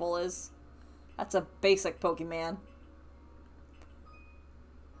frickin' Wurmple is. That's a basic Pokemon.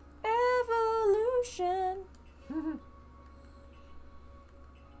 Evolution.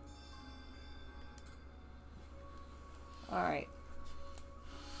 Alright.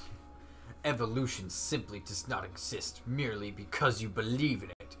 Evolution simply does not exist merely because you believe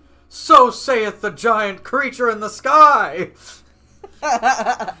in it. So saith the giant creature in the sky!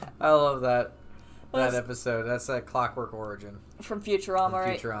 I love that episode. That's a Clockwork Origin. From Futurama, From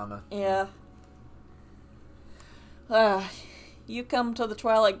right? Futurama. Yeah. You come to the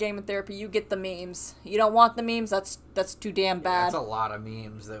Twilight Gaming Therapy, you get the memes. You don't want the memes, that's too damn bad. That's a lot of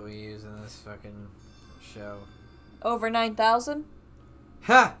memes that we use in this fucking show. Over 9,000?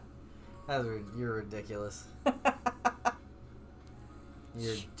 Ha! You're ridiculous.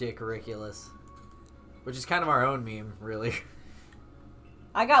 You're dickrickles. Which is kind of our own meme, really.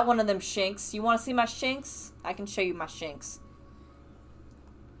 I got one of them shinks. You want to see my shinks? I can show you my shinks.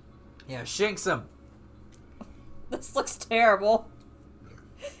 Yeah, shinks them. This looks terrible.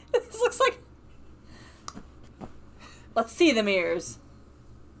 This looks like... Let's see them ears.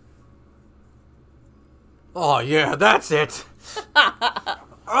 Oh yeah, that's it.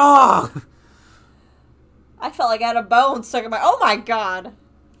 Oh! I felt like I had a bone stuck in my... Oh my god!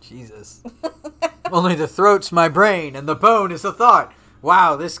 Jesus. Only the throat's my brain, and the bone is the thought.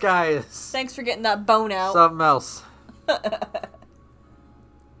 Wow, this guy is... Thanks for getting that bone out. something else.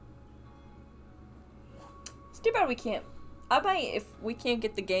 It's too bad we can't... I might, if we can't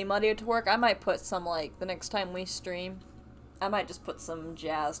get the game audio to work, I might put some, like, the next time we stream, I might just put some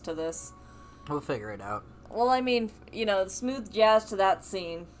jazz to this. We'll figure it out. Well, I mean, you know, smooth jazz to that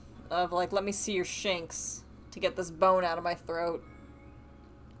scene of, like, let me see your shinks to get this bone out of my throat.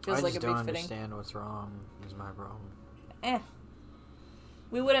 Feels I like just it'd be don't fitting. understand what's wrong is my problem.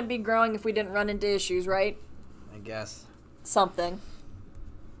 We wouldn't be growing if we didn't run into issues, right? I guess. Something.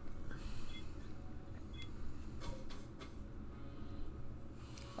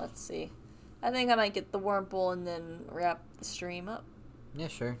 Let's see. I think I might get the Wurmple and then wrap the stream up. Yeah,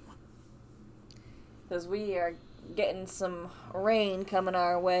 sure. Because we are getting some rain coming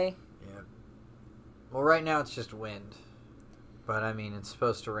our way. Yeah. Well, right now it's just wind. But, I mean, it's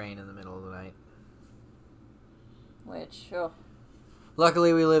supposed to rain in the middle of the night. Which, oh.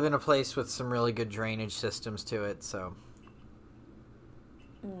 Luckily, we live in a place with some really good drainage systems to it, so...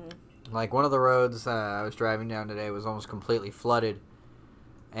 Like, one of the roads I was driving down today was almost completely flooded.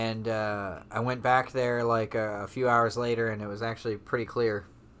 And I went back there, like, a few hours later, and it was actually pretty clear.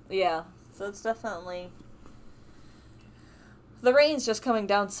 Yeah, so it's definitely... The rain's just coming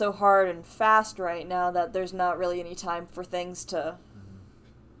down so hard and fast right now that there's not really any time for things to...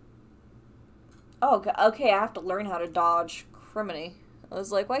 Oh, okay, I have to learn how to dodge. Criminy. I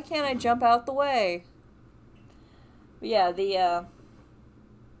was like, why can't I jump out the way? But yeah, the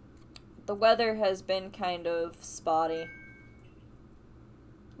weather has been kind of spotty.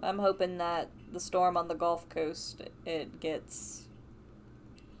 I'm hoping that the storm on the Gulf Coast, it gets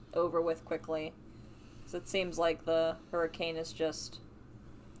over with quickly. So it seems like the hurricane is just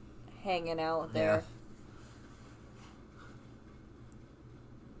hanging out there. Yeah.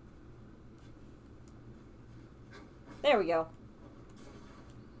 There we go.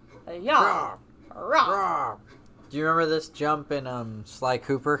 Yeah. Rah. Do you remember this jump in Sly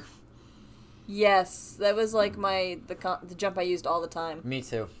Cooper? Yes, that was like the jump I used all the time. Me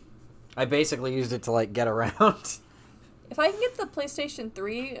too. I basically used it to, like, get around. If I can get the PlayStation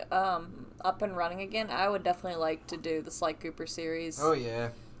 3 up and running again, I would definitely like to do the Sly Cooper series. Oh, yeah.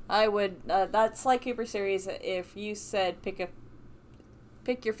 I would, that Sly Cooper series, if you said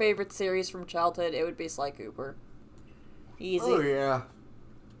pick your favorite series from childhood, it would be Sly Cooper. Easy. Oh, yeah.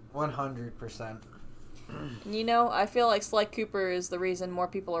 100%. You know, I feel like Sly Cooper is the reason more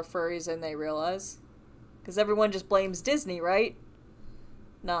people are furries than they realize. Because everyone just blames Disney, right?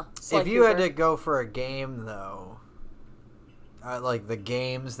 Nah, Sly If you Cooper. had to go for a game, though, like the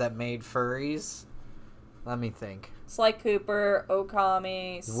games that made furries, let me think. Sly Cooper,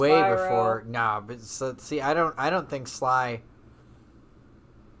 Okami, Spyro. Way before, nah. But see, I don't think Sly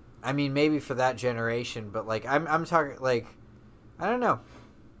I mean, maybe for that generation, but like I'm talking like I don't know.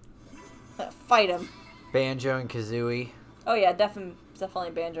 Fight him. Banjo and Kazooie. Oh yeah,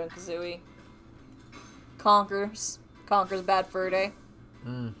 definitely Banjo and Kazooie. Conkers. Conkers Bad Fur Day.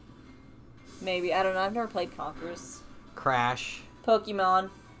 Maybe. I don't know. I've never played Conkers. Crash. Pokemon.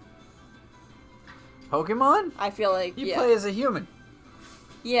 Pokemon? I feel like, You play as a human.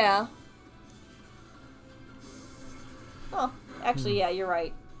 Yeah. Oh, actually, yeah, you're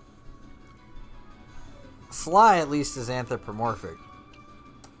right. Sly at least is anthropomorphic.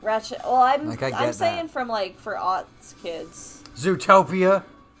 Ratchet. Well, I'm Like, I get saying that. from like for aughts kids. Zootopia.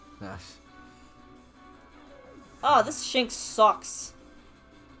 Yes. Oh, this Shinx sucks.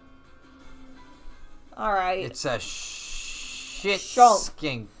 All right. It's a shit Shunk.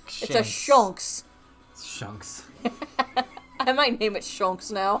 skink. It's a Shunks. Shunks. I might name it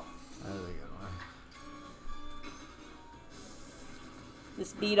Shunks now. That's a good one.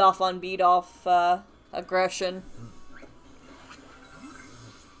 This beat off on beat off aggression.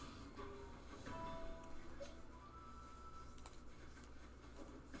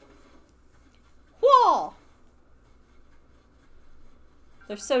 Whoa!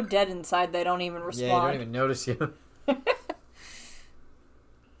 They're so dead inside they don't even respond. Yeah, I don't even notice you.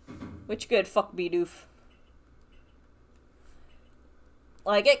 Which good, fuck Bidoof.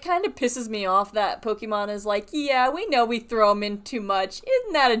 Like, it kind of pisses me off that Pokemon is like, yeah, we know we throw them in too much.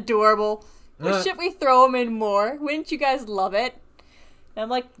 Isn't that adorable? But should we throw them in more? Wouldn't you guys love it? And I'm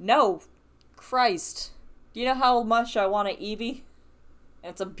like, no. Christ. Do you know how much I want an Eevee?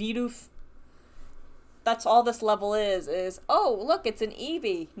 And it's a Bidoof. That's all this level is, oh, look, it's an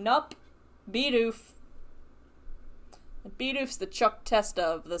Eevee. Nope. Bidoof. Bidoof's the Chuck Testa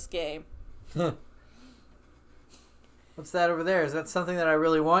of this game. What's that over there? Is that something that I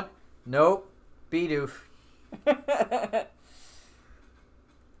really want? Nope. Bidoof.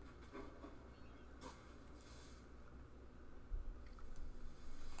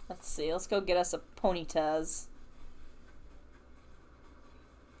 Let's see. Let's go get us a Ponytaz.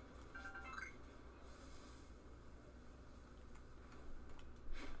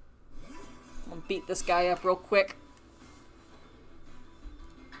 I'm gonna beat this guy up real quick.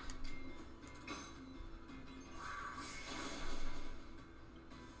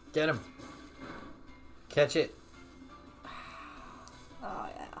 Get him. Catch it. Oh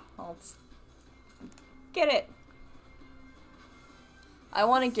yeah, let's get it. I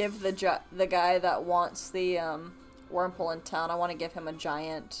want to give the guy that wants the Wurmple in town. I want to give him a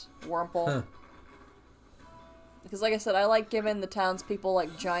giant Wurmple. Because, like I said, I like giving the townspeople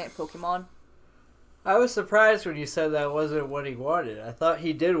like giant Pokemon. I was surprised when you said that wasn't what he wanted. I thought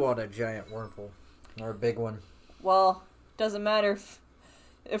he did want a giant Wurmple. Or a big one. Well, doesn't matter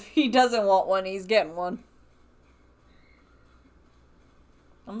if he doesn't want one, he's getting one.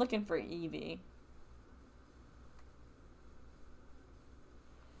 I'm looking for Eevee.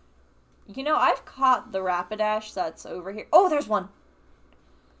 You know, I've caught the Rapidash that's over here. Oh, there's one!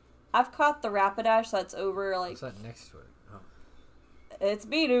 I've caught the Rapidash that's over, like... What's that next to it? Oh. It's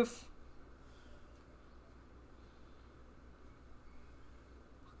Bidoof.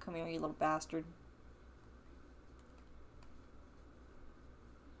 Come here, you little bastard.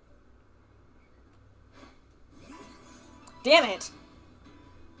 Damn it!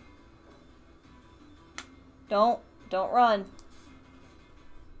 Don't run.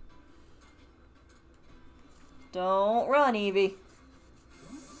 Don't run, Eevee.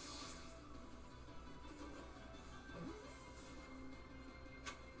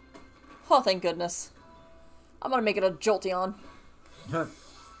 Oh, thank goodness. I'm gonna make it a Jolteon.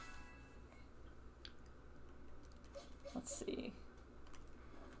 Let's see.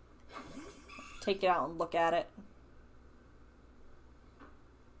 Take it out and look at it.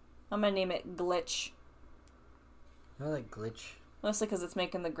 I'm gonna name it Glitch. I like Glitch. Mostly because it's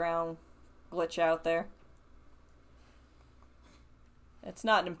making the ground glitch out there. It's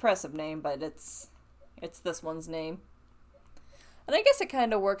not an impressive name, but it's this one's name. And I guess it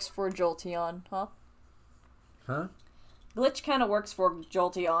kind of works for Jolteon, huh? Huh? Glitch kind of works for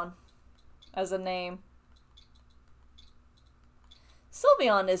Jolteon as a name.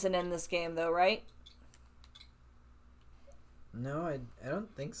 Sylveon isn't in this game, though, right? No, I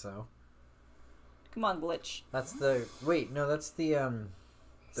don't think so. Come on, Glitch. That's the... Wait, no, that's the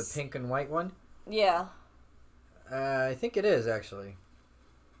pink and white one? Yeah. I think it is, actually.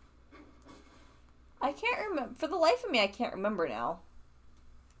 I can't remember. For the life of me, I can't remember now.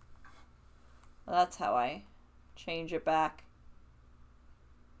 Well, that's how I change it back.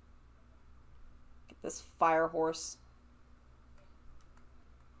 Get this fire horse.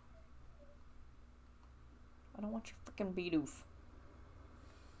 I don't want your freaking Bidoof.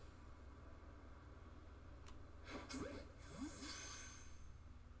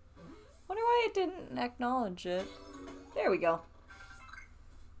 it didn't acknowledge it. There we go.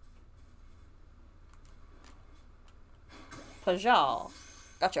 Pajal.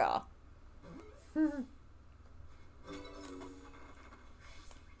 Gotcha. Alright,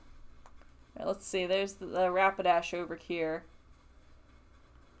 let's see. There's the Rapidash over here.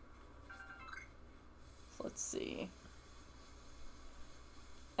 So let's see.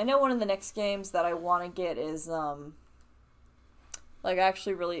 I know one of the next games that I want to get is, like,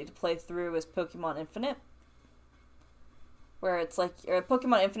 actually really to play through is Pokemon Infinite. Where it's like, or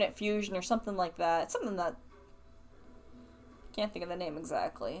Pokemon Infinite Fusion or something like that. It's something that, can't think of the name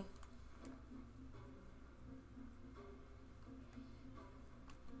exactly.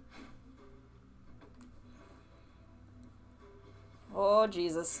 Oh,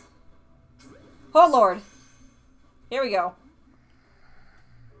 Jesus. Oh, Lord. Here we go.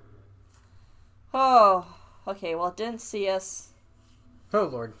 Oh, okay, well, it didn't see us. Oh,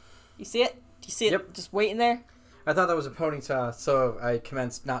 Lord. You see it? Do you see it? Yep. Just waiting there? I thought that was a Ponyta, so I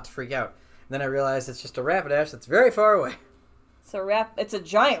commenced not to freak out. And then I realized it's just a Rapidash that's very far away. It's a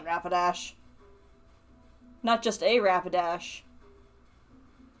giant Rapidash. Not just a Rapidash.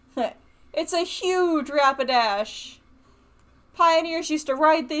 It's a huge Rapidash. Pioneers used to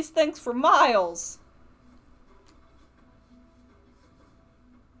ride these things for miles.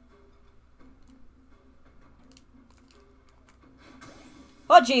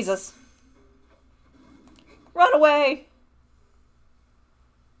 Oh, Jesus. Run away.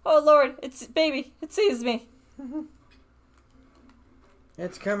 Oh, Lord. It's baby. It sees me.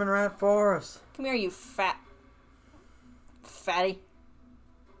 It's coming right for us. Come here, you fatty.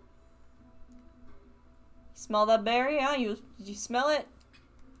 Smell that berry? Huh? Did you smell it?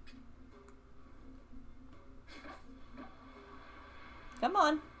 Come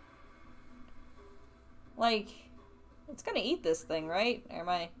on. Like, it's gonna eat this thing, right? Or am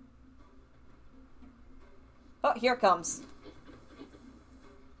I... Oh, here it comes.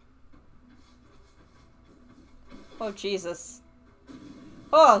 Oh, Jesus.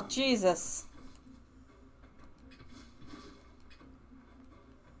 Oh, Jesus.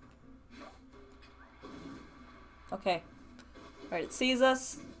 Okay. Alright, it sees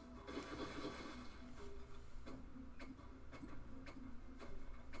us.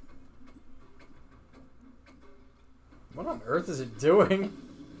 What on earth is it doing?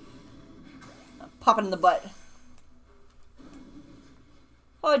 Pop it in the butt.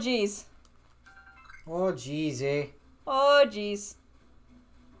 Oh, jeez. Oh, jeez, eh? Oh, jeez.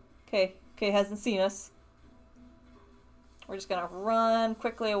 Okay, hasn't seen us. We're just gonna run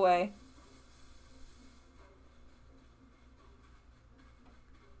quickly away.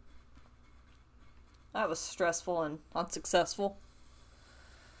 That was stressful and unsuccessful.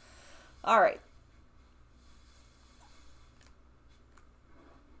 Alright.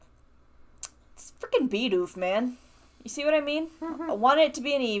 It's freaking Bidoof, man. You see what I mean? I wanted it to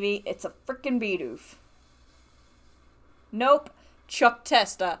be an Eevee. It's a freaking Bidoof. Nope. Chuck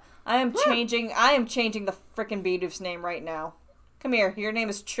Testa. I am changing the freaking Bidoof's name right now. Come here. Your name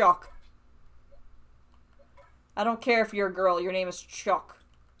is Chuck. I don't care if you're a girl. Your name is Chuck.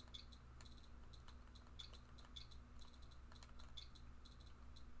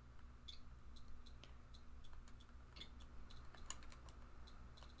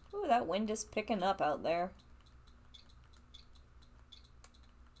 Ooh, that wind is picking up out there.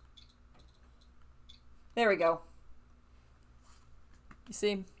 There we go. You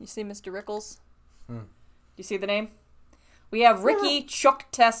see Mr. Rickles? Do you see the name? We have Ricky, Chuck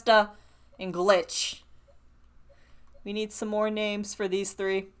Testa, and Glitch. We need some more names for these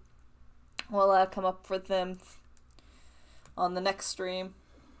three. We'll come up with them on the next stream.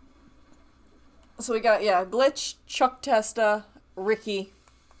 So we got, yeah, Glitch, Chuck Testa, Ricky.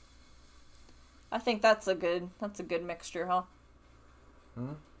 I think that's a good mixture, huh? I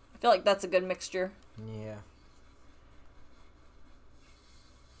feel like that's a good mixture. Yeah.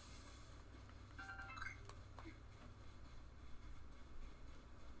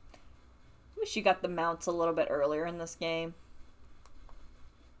 Wish you got the mounts a little bit earlier in this game.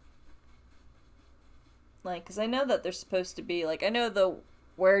 Like, because I know that they're supposed to be, like, I know the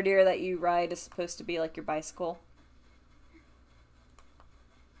Werdeer that you ride is supposed to be like your bicycle.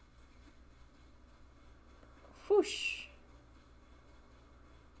 Whoosh.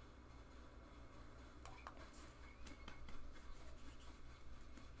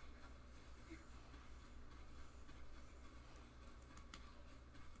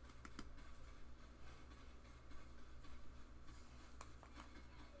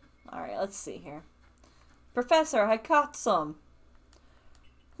 Alright, let's see here. Professor, I caught some.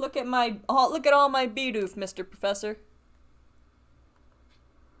 Look at all my Bidoof, Mr. Professor.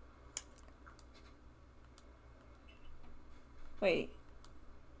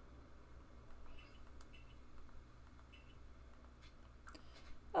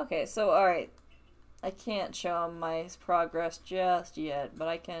 Okay, so alright. I can't show him my progress just yet, but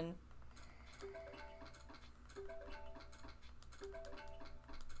I can...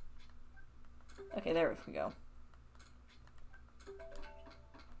 Okay, there we go.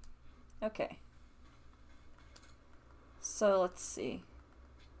 Okay. So, let's see.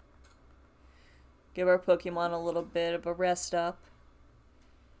 Give our Pokemon a little bit of a rest up.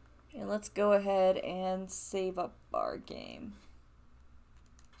 And let's go ahead and save up our game.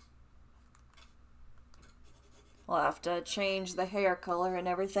 We'll have to change the hair color and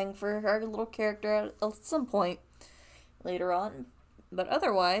everything for our little character at some point later on. But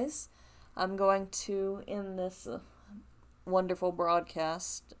otherwise, I'm going to end this wonderful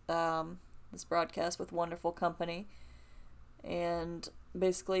broadcast, this broadcast with wonderful company, and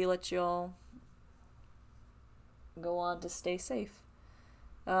basically let y'all go on to stay safe.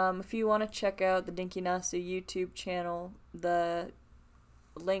 If you want to check out the Denkinasu YouTube channel, the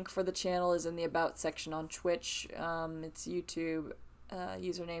link for the channel is in the About section on Twitch. It's YouTube,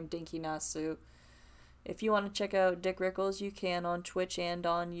 username Denkinasu. If you want to check out dickrickles, you can on Twitch and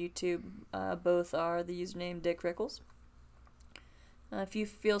on YouTube. Both are the username dickrickles. If you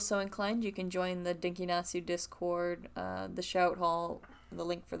feel so inclined, you can join the Denkinasu Discord. The Shout Hall, the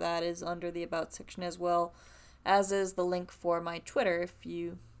link for that is under the About section as well, as is the link for my Twitter. If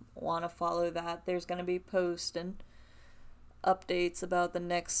you want to follow that, there's going to be posts and updates about the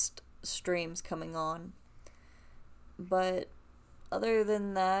next streams coming on. But other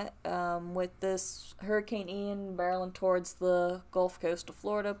than that, with this Hurricane Ian barreling towards the Gulf Coast of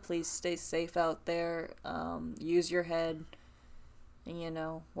Florida, please stay safe out there. Use your head. You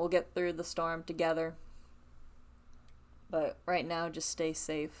know, we'll get through the storm together. But right now, just stay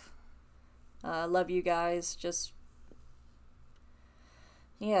safe. Love you guys. Just,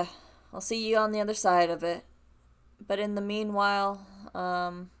 yeah, I'll see you on the other side of it. But in the meanwhile,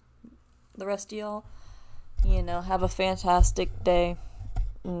 the rest of y'all, you know, have a fantastic day.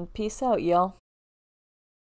 And peace out, y'all.